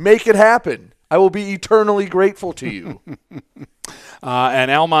listening, make it happen. I will be eternally grateful to you.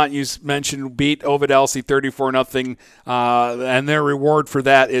 And Almont, you mentioned, beat Ovid Elsie 34-0, and their reward for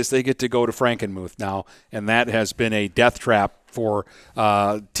that is they get to go to Frankenmuth now, and that has been a death trap for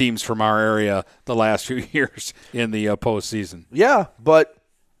teams from our area the last few years in the postseason. Yeah, but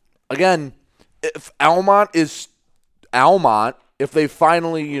again, if Almont is Almont, if they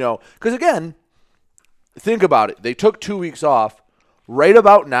finally, because again, think about it. They took 2 weeks off. Right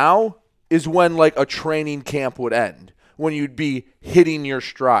about now is when like a training camp would end, when you'd be hitting your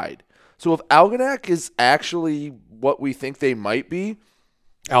stride. So if Algonac is actually what we think they might be,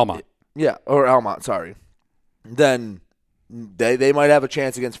 Almont, sorry, then they might have a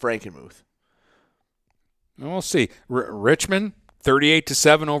chance against Frankenmuth. We'll see. Richmond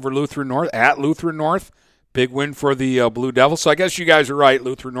 38-7 over Lutheran North at Lutheran North. Big win for the Blue Devils. So I guess you guys are right.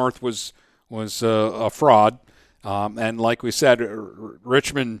 Lutheran North was a fraud, and like we said,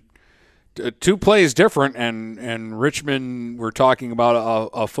 Richmond. 2 plays different, and Richmond, we're talking about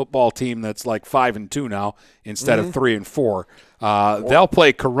a football team that's like 5-2 now instead of 3-4. They'll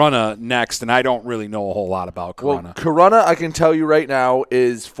play Corunna next, and I don't really know a whole lot about Corunna. Well, Corunna, I can tell you right now,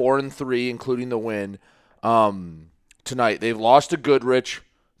 is 4-3, including the win tonight. They've lost to Goodrich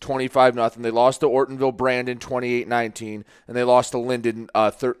 25-0. They lost to Ortonville Brandon 28-19, and they lost to Linden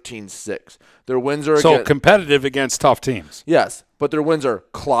 13-6. Their wins are competitive against tough teams. Yes, but their wins are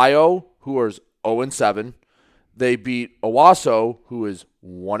Clio, who is 0-7. They beat Owasso, who is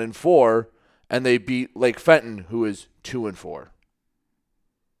 1-4, and they beat Lake Fenton, who is 2-4.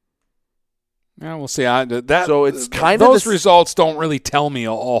 Yeah, we'll see. So it's kind of those results don't really tell me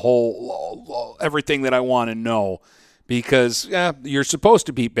a whole everything that I want to know, because you're supposed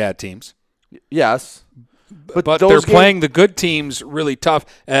to beat bad teams. Yes. But they're playing the good teams really tough.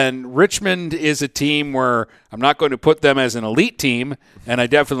 And Richmond is a team where I'm not going to put them as an elite team, and I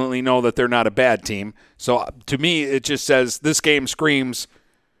definitely know that they're not a bad team. So to me, it just says this game screams,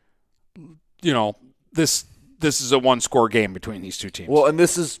 this is a one-score game between these two teams. Well, and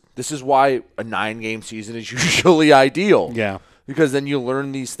this is why a 9-game season is usually ideal. Yeah. Because then you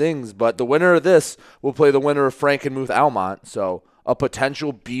learn these things. But the winner of this will play the winner of Frankenmuth Almont. So a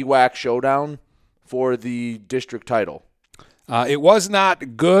potential BWAC showdown for the district title. It was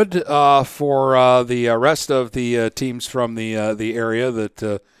not good for the rest of the teams from the area.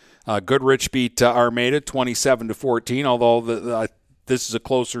 That Goodrich beat Armada 27-14. Although this is a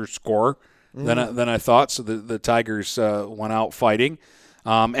closer score than I thought. So the Tigers went out fighting.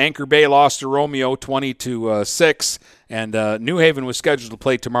 Anchor Bay lost to Romeo 20-6, and New Haven was scheduled to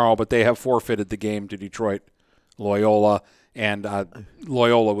play tomorrow, but they have forfeited the game to Detroit Loyola. And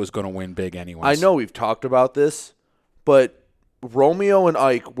Loyola was going to win big anyways. I know we've talked about this, but Romeo and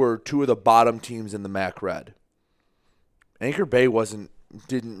Ike were 2 of the bottom teams in the MAC Red. Anchor Bay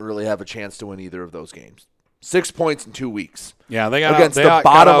didn't really have a chance to win either of those games. 6 points in 2 weeks. Yeah, they got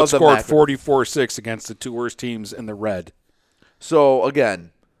outscored 44-6 against the 2 worst teams in the Red. So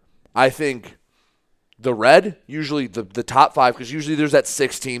again, I think the Red, usually the top 5, because usually there's that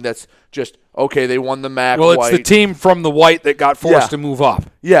 6 team that's just, okay, they won the MAC Well, it's White. the team from the White that got forced to move up.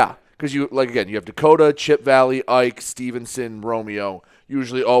 Yeah, because you have Dakota, Chip Valley, Ike, Stevenson, Romeo,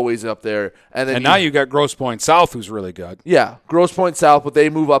 usually always up there. And now you got Grosse Pointe South, who's really good. Yeah, Grosse Pointe South, but they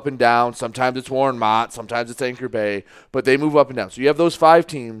move up and down. Sometimes it's Warren Mott, sometimes it's Anchor Bay, but they move up and down. So you have those 5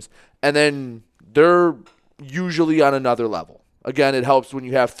 teams, and then they're usually on another level. Again, it helps when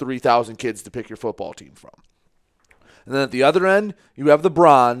you have 3,000 kids to pick your football team from. And then at the other end, you have the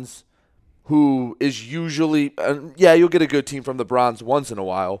Bronze, who is usually, you'll get a good team from the Bronze once in a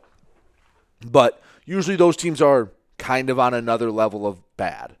while, but usually those teams are kind of on another level of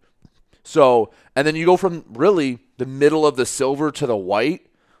bad. So, and then you go from really the middle of the silver to the white.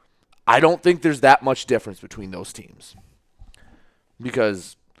 I don't think there's that much difference between those teams,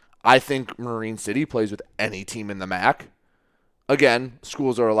 because I think Marine City plays with any team in the MAC. Again,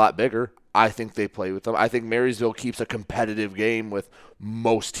 schools are a lot bigger. I think they play with them. I think Marysville keeps a competitive game with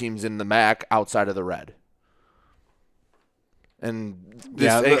most teams in the MAC outside of the Red. And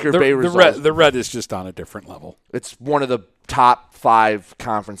this Anchor Bay result, the Red is just on a different level. It's one of the top 5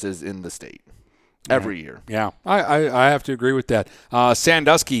 conferences in the state every year. Yeah, I have to agree with that.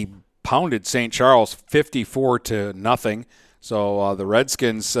 Sandusky pounded St. Charles 54-0. So the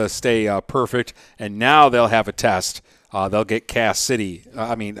Redskins stay perfect, and now they'll have a test. They'll get Cass City.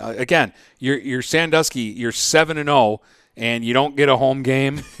 Again, you're Sandusky. You're 7-0, and you don't get a home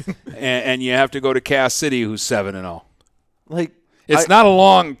game, and you have to go to Cass City, who's 7-0. It's not a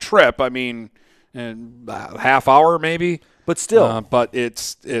long trip. Half hour maybe, but still. But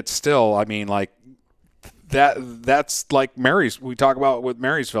it's still. That's like Marys. We talk about with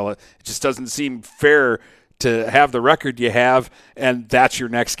Marysville. It just doesn't seem fair to have the record you have, and that's your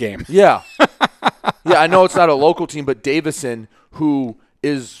next game. Yeah. Yeah, I know it's not a local team, but Davison, who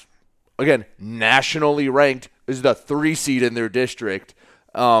is, again, nationally ranked, is the 3 seed in their district.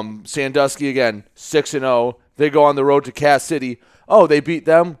 Sandusky, again, 6-0. They go on the road to Cass City. Oh, they beat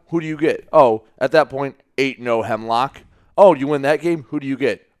them. Who do you get? Oh, at that point, 8-0 Hemlock. Oh, you win that game? Who do you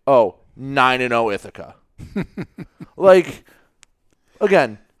get? Oh, 9-0 Ithaca.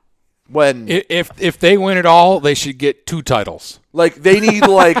 Again, when if they win it all, they should get 2 titles. They need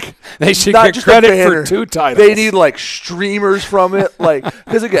they should get credit for 2 titles. They need streamers from it,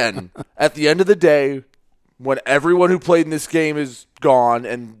 because again, at the end of the day, when everyone who played in this game is gone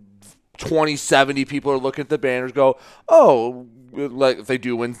and 70 people are looking at the banners, go, oh, if they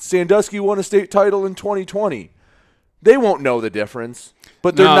do when Sandusky won a state title in 2020, they won't know the difference.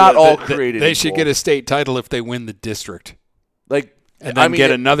 But they're not all created. They should get a state title if they win the district. And then get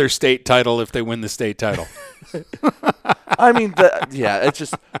another state title if they win the state title. It's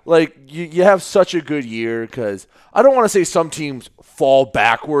just you have such a good year, because I don't want to say some teams fall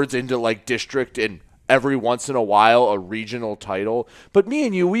backwards into district and every once in a while a regional title. But me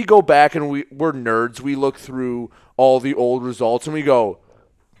and you, we go back and we're nerds. We look through all the old results and we go,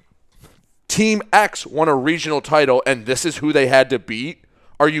 Team X won a regional title and this is who they had to beat?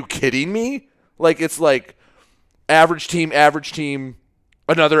 Are you kidding me? It's average team,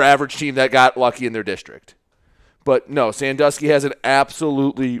 another average team that got lucky in their district. But no, Sandusky has an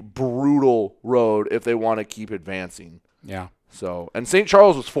absolutely brutal road if they want to keep advancing. Yeah. So, and St.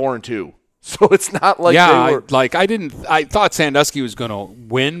 Charles was 4-2. So it's not they were. I thought Sandusky was going to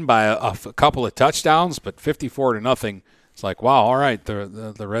win by a couple of touchdowns, but 54-0. It's wow, all right.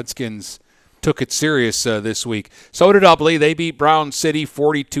 The Redskins took it serious this week. So did Ubly. They beat Brown City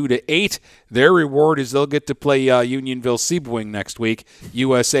 42-8. Their reward is they'll get to play Unionville Sebewaing next week.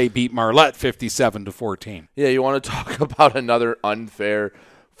 USA beat Marlette 57-14. Yeah, you want to talk about another unfair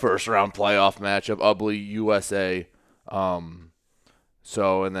first-round playoff matchup, Ubly USA.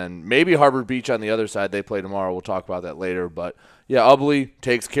 And then maybe Harbor Beach on the other side. They play tomorrow. We'll talk about that later. But, yeah, Ubly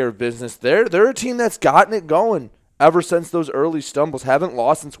takes care of business. They're a team that's gotten it going ever since those early stumbles. Haven't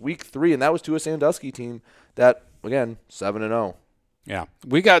lost since week 3, and that was to a Sandusky team that, again, 7-0. Yeah.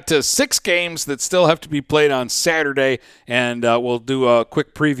 We got 6 games that still have to be played on Saturday, and we'll do a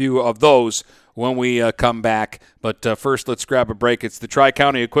quick preview of those when we come back. But first, let's grab a break. It's the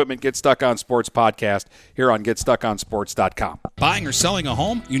Tri-County Equipment Get Stuck on Sports podcast here on GetStuckOnSports.com. Buying or selling a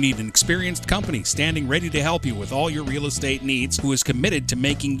home? You need an experienced company standing ready to help you with all your real estate needs, who is committed to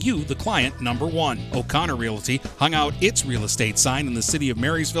making you the client number 1. O'Connor Realty hung out its real estate sign in the city of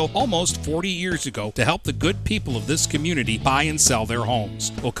Marysville almost 40 years ago to help the good people of this community buy and sell their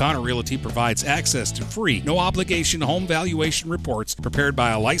homes. O'Connor Realty provides access to free, no-obligation home valuation reports prepared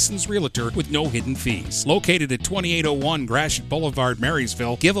by a licensed realtor with no hidden fees. Located at 2801 Gratiot Boulevard,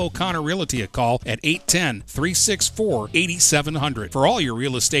 Marysville, give O'Connor Realty a call at 810-364-8700 for all your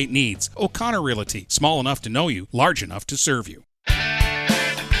real estate needs. O'Connor Realty, small enough to know you, large enough to serve you.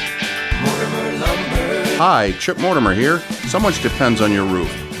 Hi, Chip Mortimer here. So much depends on your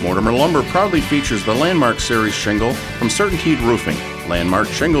roof. Mortimer Lumber proudly features the Landmark Series shingle from CertainTeed Roofing. Landmark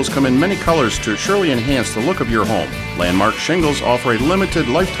shingles come in many colors to surely enhance the look of your home. Landmark shingles offer a limited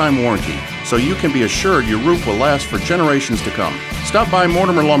lifetime warranty, so you can be assured your roof will last for generations to come. Stop by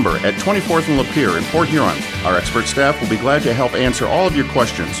Mortimer Lumber at 24th and Lapeer in Port Huron. Our expert staff will be glad to help answer all of your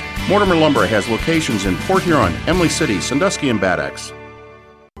questions. Mortimer Lumber has locations in Port Huron, Emily City, Sandusky, and Bad Axe.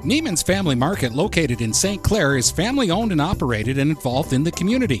 Neiman's Family Market, located in St. Clair, is family-owned and operated and involved in the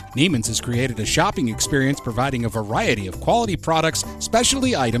community. Neiman's has created a shopping experience providing a variety of quality products,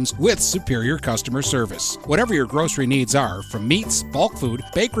 specialty items with superior customer service. Whatever your grocery needs are, from meats, bulk food,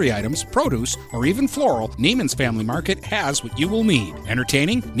 bakery items, produce, or even floral, Neiman's Family Market has what you will need.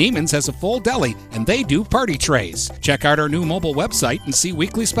 Entertaining? Neiman's has a full deli, and they do party trays. Check out our new mobile website and see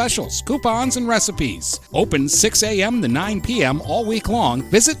weekly specials, coupons, and recipes. Open 6 a.m. to 9 p.m. all week long.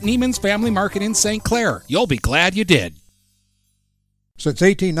 Visit Neiman's Family Market in St. Clair. You'll be glad you did. Since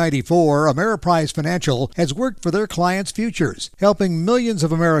 1894, Ameriprise Financial has worked for their clients' futures, helping millions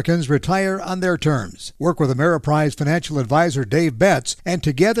of Americans retire on their terms. Work with Ameriprise Financial Advisor Dave Betts, and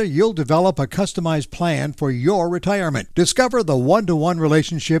together you'll develop a customized plan for your retirement. Discover the one-to-one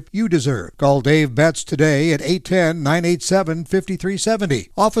relationship you deserve. Call Dave Betts today at 810-987-5370.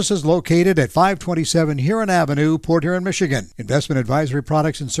 Office is located at 527 Huron Avenue, Port Huron, Michigan. Investment advisory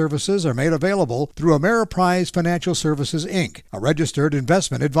products and services are made available through Ameriprise Financial Services, Inc., a registered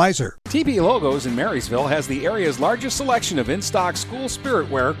investment advisor. TP Logos in Marysville has the area's largest selection of in-stock school spirit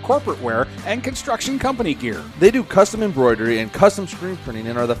wear, corporate wear, and construction company gear. They do custom embroidery and custom screen printing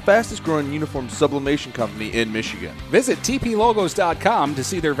and are the fastest growing uniform sublimation company in Michigan. Visit tplogos.com to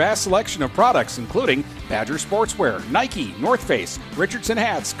see their vast selection of products, including Badger Sportswear, Nike, North Face, Richardson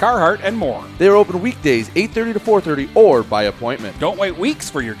Hats, Carhartt, and more. They are open weekdays 8:30 to 4:30 or by appointment. Don't wait weeks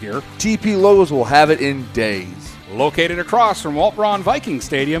for your gear. TP Logos will have it in days. Located across from Walt Braun Viking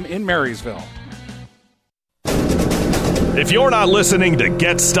Stadium in Marysville. If you're not listening to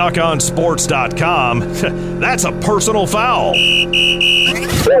GetStuckOnSports.com, that's a personal foul.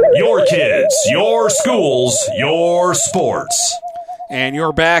 Your kids, your schools, your sports. And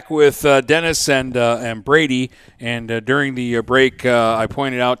you're back with Dennis and Brady. And during the break, I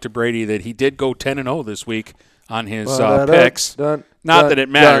pointed out to Brady that he did go 10-0 this week on his picks. Not that it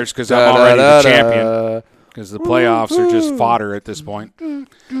matters because I'm already the champion. Because the playoffs are just fodder at this point.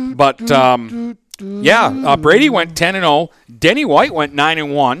 But, Brady went 10-0. Denny White went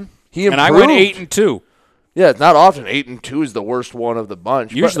 9-1. And I went 8-2. Yeah, it's not often 8-2 is the worst one of the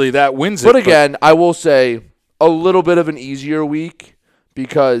bunch. Usually that wins it. But again, I will say a little bit of an easier week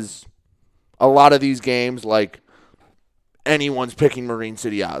because a lot of these games, like anyone's picking Marine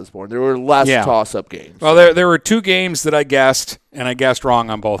City Osborne. There were less toss-up games. Well, there were two games that I guessed, and I guessed wrong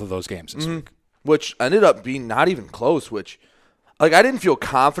on both of those games this week. Which ended up being not even close, which, like, I didn't feel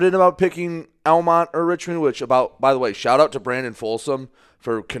confident about picking Almont or Richmond, by the way, shout out to Brandon Folsom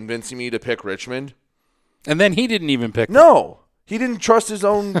for convincing me to pick Richmond. And then he didn't even pick No, he didn't trust his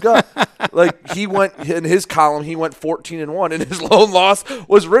own gut. Like, he went, in his column, he went 14-1, and his lone loss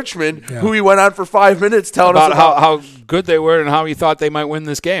was Richmond, who he went on for 5 minutes telling us about how good they were and how he thought they might win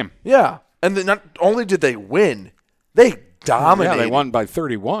this game. Yeah, and then not only did they win, they dominated. Yeah, they won by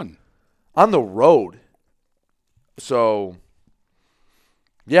 31. On the road. So,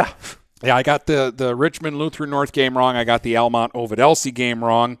 yeah. Yeah, I got the Richmond Lutheran North game wrong. I got the Almont Ovid Elsie game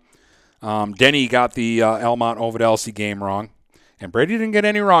wrong. Denny got the Almont Ovid Elsie game wrong. And Brady didn't get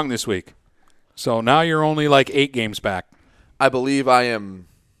any wrong this week. So now you're only like 8 games back. I believe I am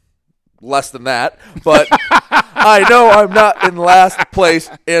less than that, but I know I'm not in last place,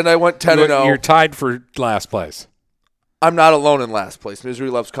 and I went 10-0. You're tied for last place. I'm not alone in last place.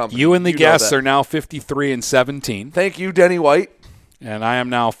 Misery loves company. You and the guests are now 53-17. Thank you, Denny White. And I am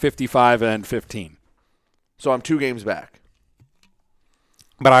now 55-15. So I'm 2 games back.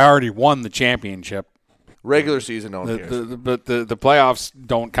 But I already won the championship. Regular season, no one cares. But the playoffs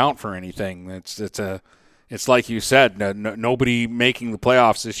don't count for anything. It's like you said. Nobody making the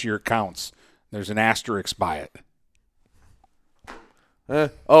playoffs this year counts. There's an asterisk by it. Oh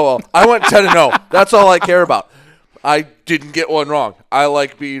well, I went 10-0. That's all I care about. I didn't get one wrong. I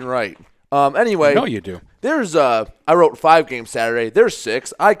like being right. Anyway. No, you do. There's I wrote 5 games Saturday. There's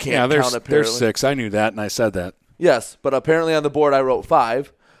 6. I can't count apparently. There's 6. I knew that, and I said that. Yes, but apparently on the board I wrote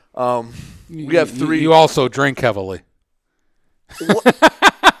 5. We have 3. You also drink heavily.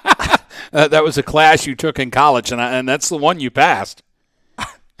 That was a class you took in college, and that's the one you passed.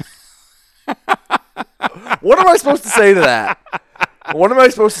 What am I supposed to say to that? What am I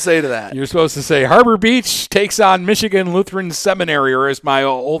supposed to say to that? You're supposed to say Harbor Beach takes on Michigan Lutheran Seminary, or as my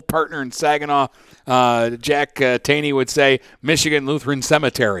old partner in Saginaw, Jack Taney would say, Michigan Lutheran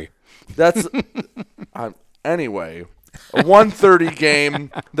Cemetery. That's anyway. A 1:30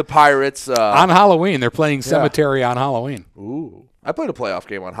 game. The Pirates on Halloween. They're playing Cemetery on Halloween. Ooh. I played a playoff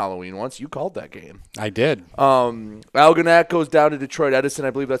game on Halloween once. You called that game. I did. Algonac goes down to Detroit Edison. I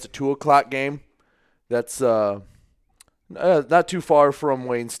believe that's a 2:00 game. That's not too far from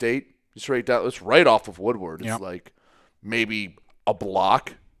Wayne State. It's right down. It's right off of Woodward. It's like maybe a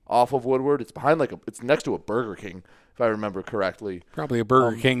block off of Woodward. It's behind it's next to a Burger King, if I remember correctly. Probably a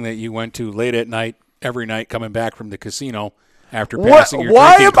Burger King that you went to late at night, every night, coming back from the casino after passing your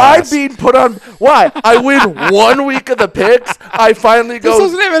drinking class. I being put on? Why? I win 1 week of the picks. I finally go. This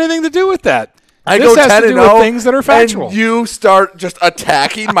doesn't have anything to do with that. I this go has 10 to do with things that are factual. And you start just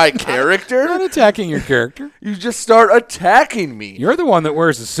attacking my character. I'm not attacking your character. You just start attacking me. You're the one that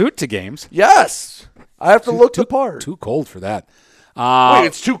wears a suit to games. Yes. I have to look the part. Too cold for that. Wait,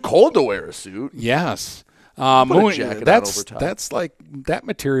 it's too cold to wear a suit. Yes. Put a jacket on over top. That's like, that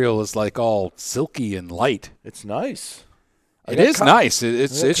material is like all silky and light. It's nice. It is nice.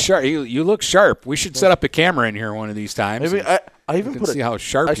 It's sharp. You look sharp. We should set up a camera in here one of these times. Maybe I even put see how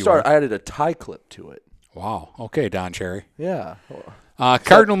sharp you are. I added a tie clip to it. Wow. Okay, Don Cherry. Yeah.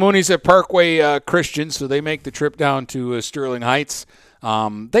 Cardinal Mooney's at Parkway Christian, so they make the trip down to Sterling Heights.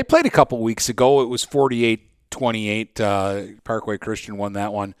 They played a couple weeks ago. It was 48-28. Parkway Christian won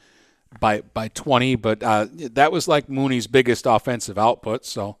that one by 20, but that was like Mooney's biggest offensive output.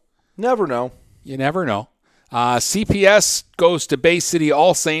 So never know. You never know. CPS goes to Bay City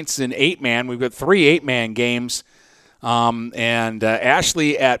All Saints in 8-man. We've got 3 8-man games. And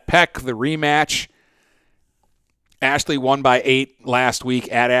Ashley at Peck, the rematch. Ashley won by 8 last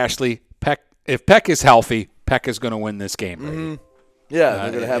week at Ashley. Peck, if Peck is healthy, Peck is going to win this game. Mm-hmm. Yeah,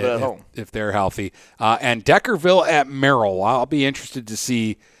 they're going to have it at home. If they're healthy. And Deckerville at Merrill. I'll be interested to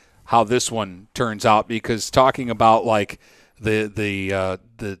see how this one turns out, because talking about like the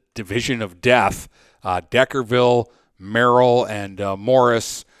division of death, Deckerville, Merrill, and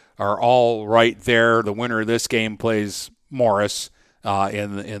Morris are all right there. The winner of this game plays Morris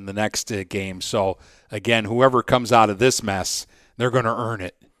in the next game. So, again, whoever comes out of this mess, they're going to earn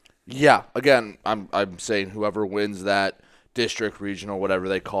it. Yeah. Again, I'm saying whoever wins that district, regional, whatever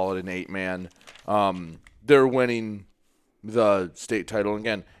they call it, an 8-man, they're winning the state title.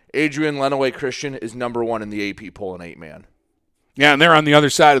 Again, Adrian Lenawee Christian is number 1 in the AP poll in 8-man. Yeah, and they're on the other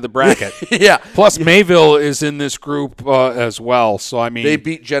side of the bracket. Yeah. Plus, Mayville is in this group as well. So, I mean, they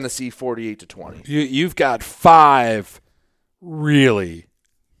beat Genesee 48-20. You've got 5 really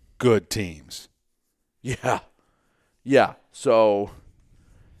good teams. Yeah. Yeah. So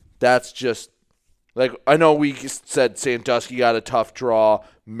that's just like, I know we said Sandusky got a tough draw,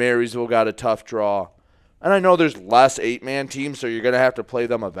 Marysville got a tough draw, and I know there's less 8-man teams, so you're going to have to play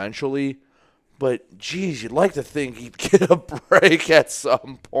them eventually. But, geez, you'd like to think he'd get a break at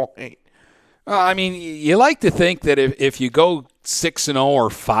some point. I mean, you like to think that if you go 6-0 or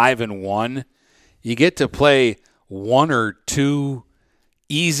 5-1, you get to play 1 or 2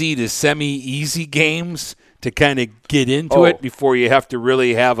 easy to semi-easy games to kind of get into it before you have to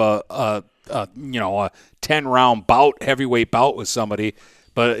really have a 10-round bout, heavyweight bout with somebody.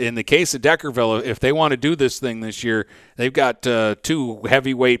 But in the case of Deckerville, if they want to do this thing this year, they've got 2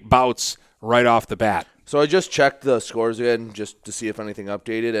 heavyweight bouts right off the bat. So I just checked the scores again just to see if anything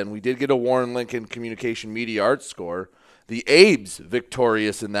updated, and we did get a Warren Lincoln Communication Media Arts score. The Abes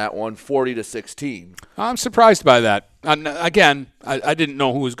victorious in that one, 40-16. I'm surprised by that. Again, I didn't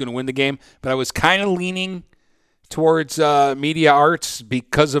know who was going to win the game, but I was kind of leaning towards Media Arts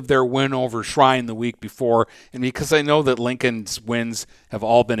because of their win over Shrine the week before, and because I know that Lincoln's wins have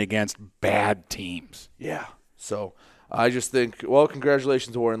all been against bad teams. Yeah, so I just think, well,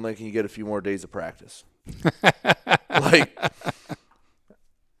 congratulations, Warren Lincoln. You get a few more days of practice.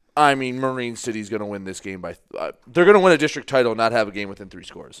 I mean, Marine City's going to win this game by they're going to win a district title and not have a game within 3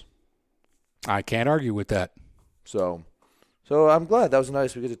 scores. I can't argue with that. So I'm glad. That was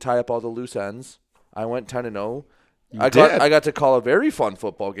nice. We get to tie up all the loose ends. I went 10-0. I got to call a very fun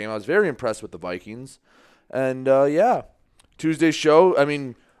football game. I was very impressed with the Vikings. And, Tuesday's show, I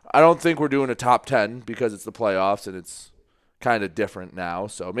mean, I don't think we're doing a top 10 because it's the playoffs and it's kind of different now.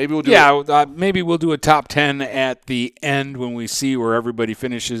 So maybe we'll do maybe we'll do a top 10 at the end when we see where everybody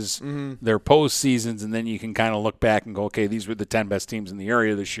finishes their postseasons, and then you can kind of look back and go, okay, these were the 10 best teams in the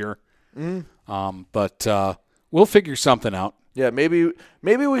area this year. But we'll figure something out. Yeah, maybe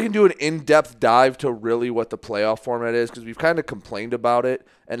we can do an in-depth dive to really what the playoff format is, because we've kind of complained about it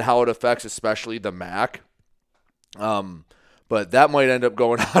and how it affects especially the MAC. But that might end up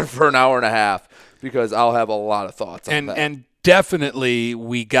going on for an hour and a half because I'll have a lot of thoughts on that. And definitely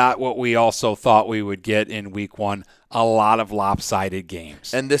we got what we also thought we would get in week 1, a lot of lopsided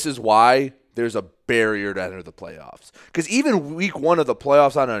games. And this is why there's a barrier to enter the playoffs. Because even week 1 of the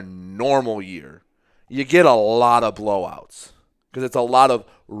playoffs on a normal year, you get a lot of blowouts. Because it's a lot of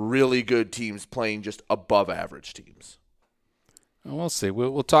really good teams playing just above average teams. We'll see.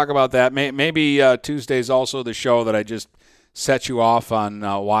 We'll talk about that. Maybe Tuesday's also the show that I just set you off on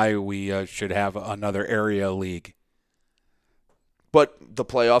why we should have another area league. But the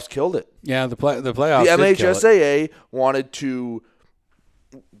playoffs killed it. Yeah, the playoffs. The MHSAA wanted to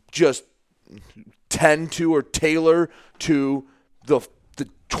just tend to or tailor to the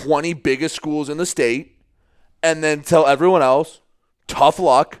 20 biggest schools in the state and then tell everyone else, tough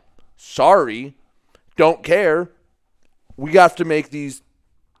luck, sorry, don't care. We have to make these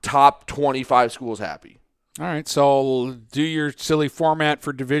top 25 schools happy. All right, so do your silly format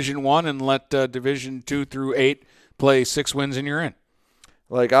for Division I and let Division 2 through 8 play 6 wins and you're in.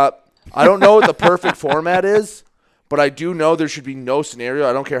 Like, I don't know what the perfect format is, but I do know there should be no scenario.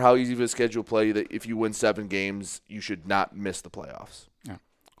 I don't care how easy of a schedule play that if you win 7 games, you should not miss the playoffs. Yeah.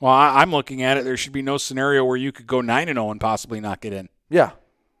 Well, I'm looking at it. There should be no scenario where you could go 9-0 and possibly not get in. Yeah.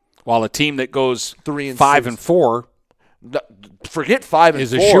 While a team that goes 3-5 and 4, forget 5 and 4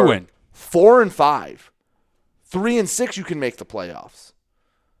 is a shoo-in. 4 and 5, 3 and 6, you can make the playoffs.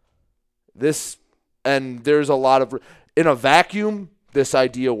 There's a lot of in a vacuum. This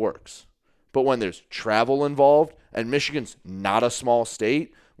idea works. But when there's travel involved, and Michigan's not a small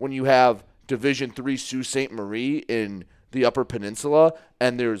state, when you have Division III Sault Ste. Marie in the Upper Peninsula,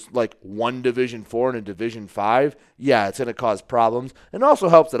 and there's like one Division IV and a Division V, yeah, it's going to cause problems. It also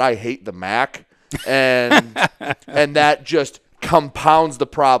helps that I hate the MAC, and that just compounds the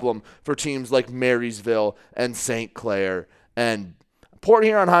problem for teams like Marysville and St. Clair and Port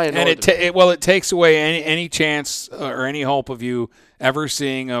Huron High. And it takes away any chance or any hope of you ever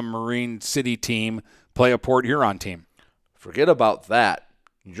seeing a Marine City team play a Port Huron team. Forget about that.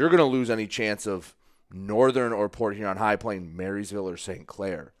 You're going to lose any chance of Northern or Port Huron High playing Marysville or St.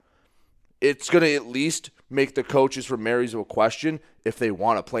 Clair. It's going to at least make the coaches from Marysville question if they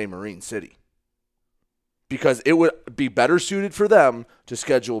want to play Marine City. Because it would be better suited for them to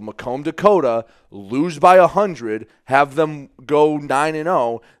schedule Macomb, Dakota, lose by 100, have them go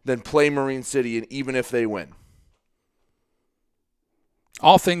 9-0, than play Marine City, and even if they win.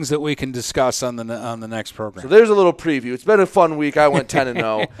 All things that we can discuss on the next program. So there's a little preview. It's been a fun week. I went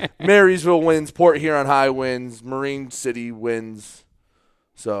 10-0. Marysville wins. Port Huron High wins. Marine City wins.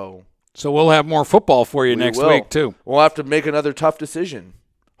 So we'll have more football for you next week, too. We'll have to make another tough decision.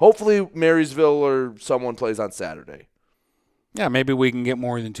 Hopefully Marysville or someone plays on Saturday. Yeah, maybe we can get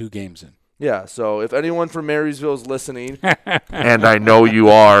more than 2 games in. Yeah, so if anyone from Marysville is listening, and I know you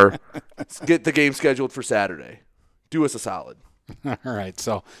are, get the game scheduled for Saturday. Do us a solid. All right,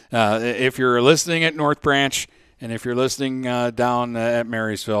 so if you're listening at North Branch and if you're listening down at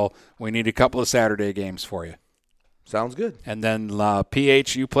Marysville, we need a couple of Saturday games for you. Sounds good. And then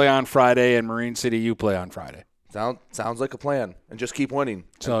PH, you play on Friday, and Marine City, you play on Friday. Sounds like a plan. And just keep winning.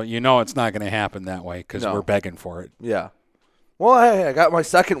 So you know it's not going to happen that way because we're begging for it. Yeah. Well, hey, I got my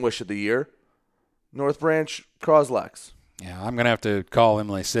second wish of the year. North Branch Croslex. Yeah, I'm going to have to call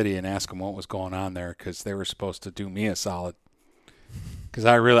Imlay City and ask them what was going on there because they were supposed to do me a solid. Because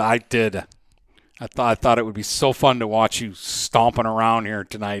I did. I thought it would be so fun to watch you stomping around here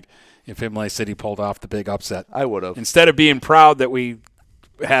tonight if Imlay City pulled off the big upset. I would have. Instead of being proud that we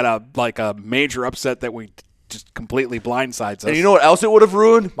had a major upset that we just completely blindsides us. And you know what else it would have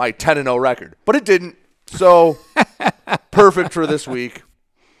ruined? My 10-0 record. But it didn't. So, perfect for this week.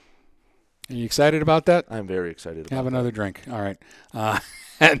 Are you excited about that? I'm very excited about Have another drink. All right.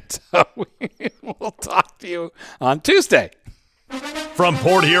 And we'll talk to you on Tuesday. From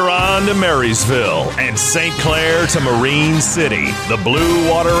Port Huron to Marysville and St. Clair to Marine City, the Blue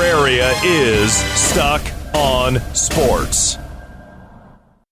Water area is Stuck on Sports.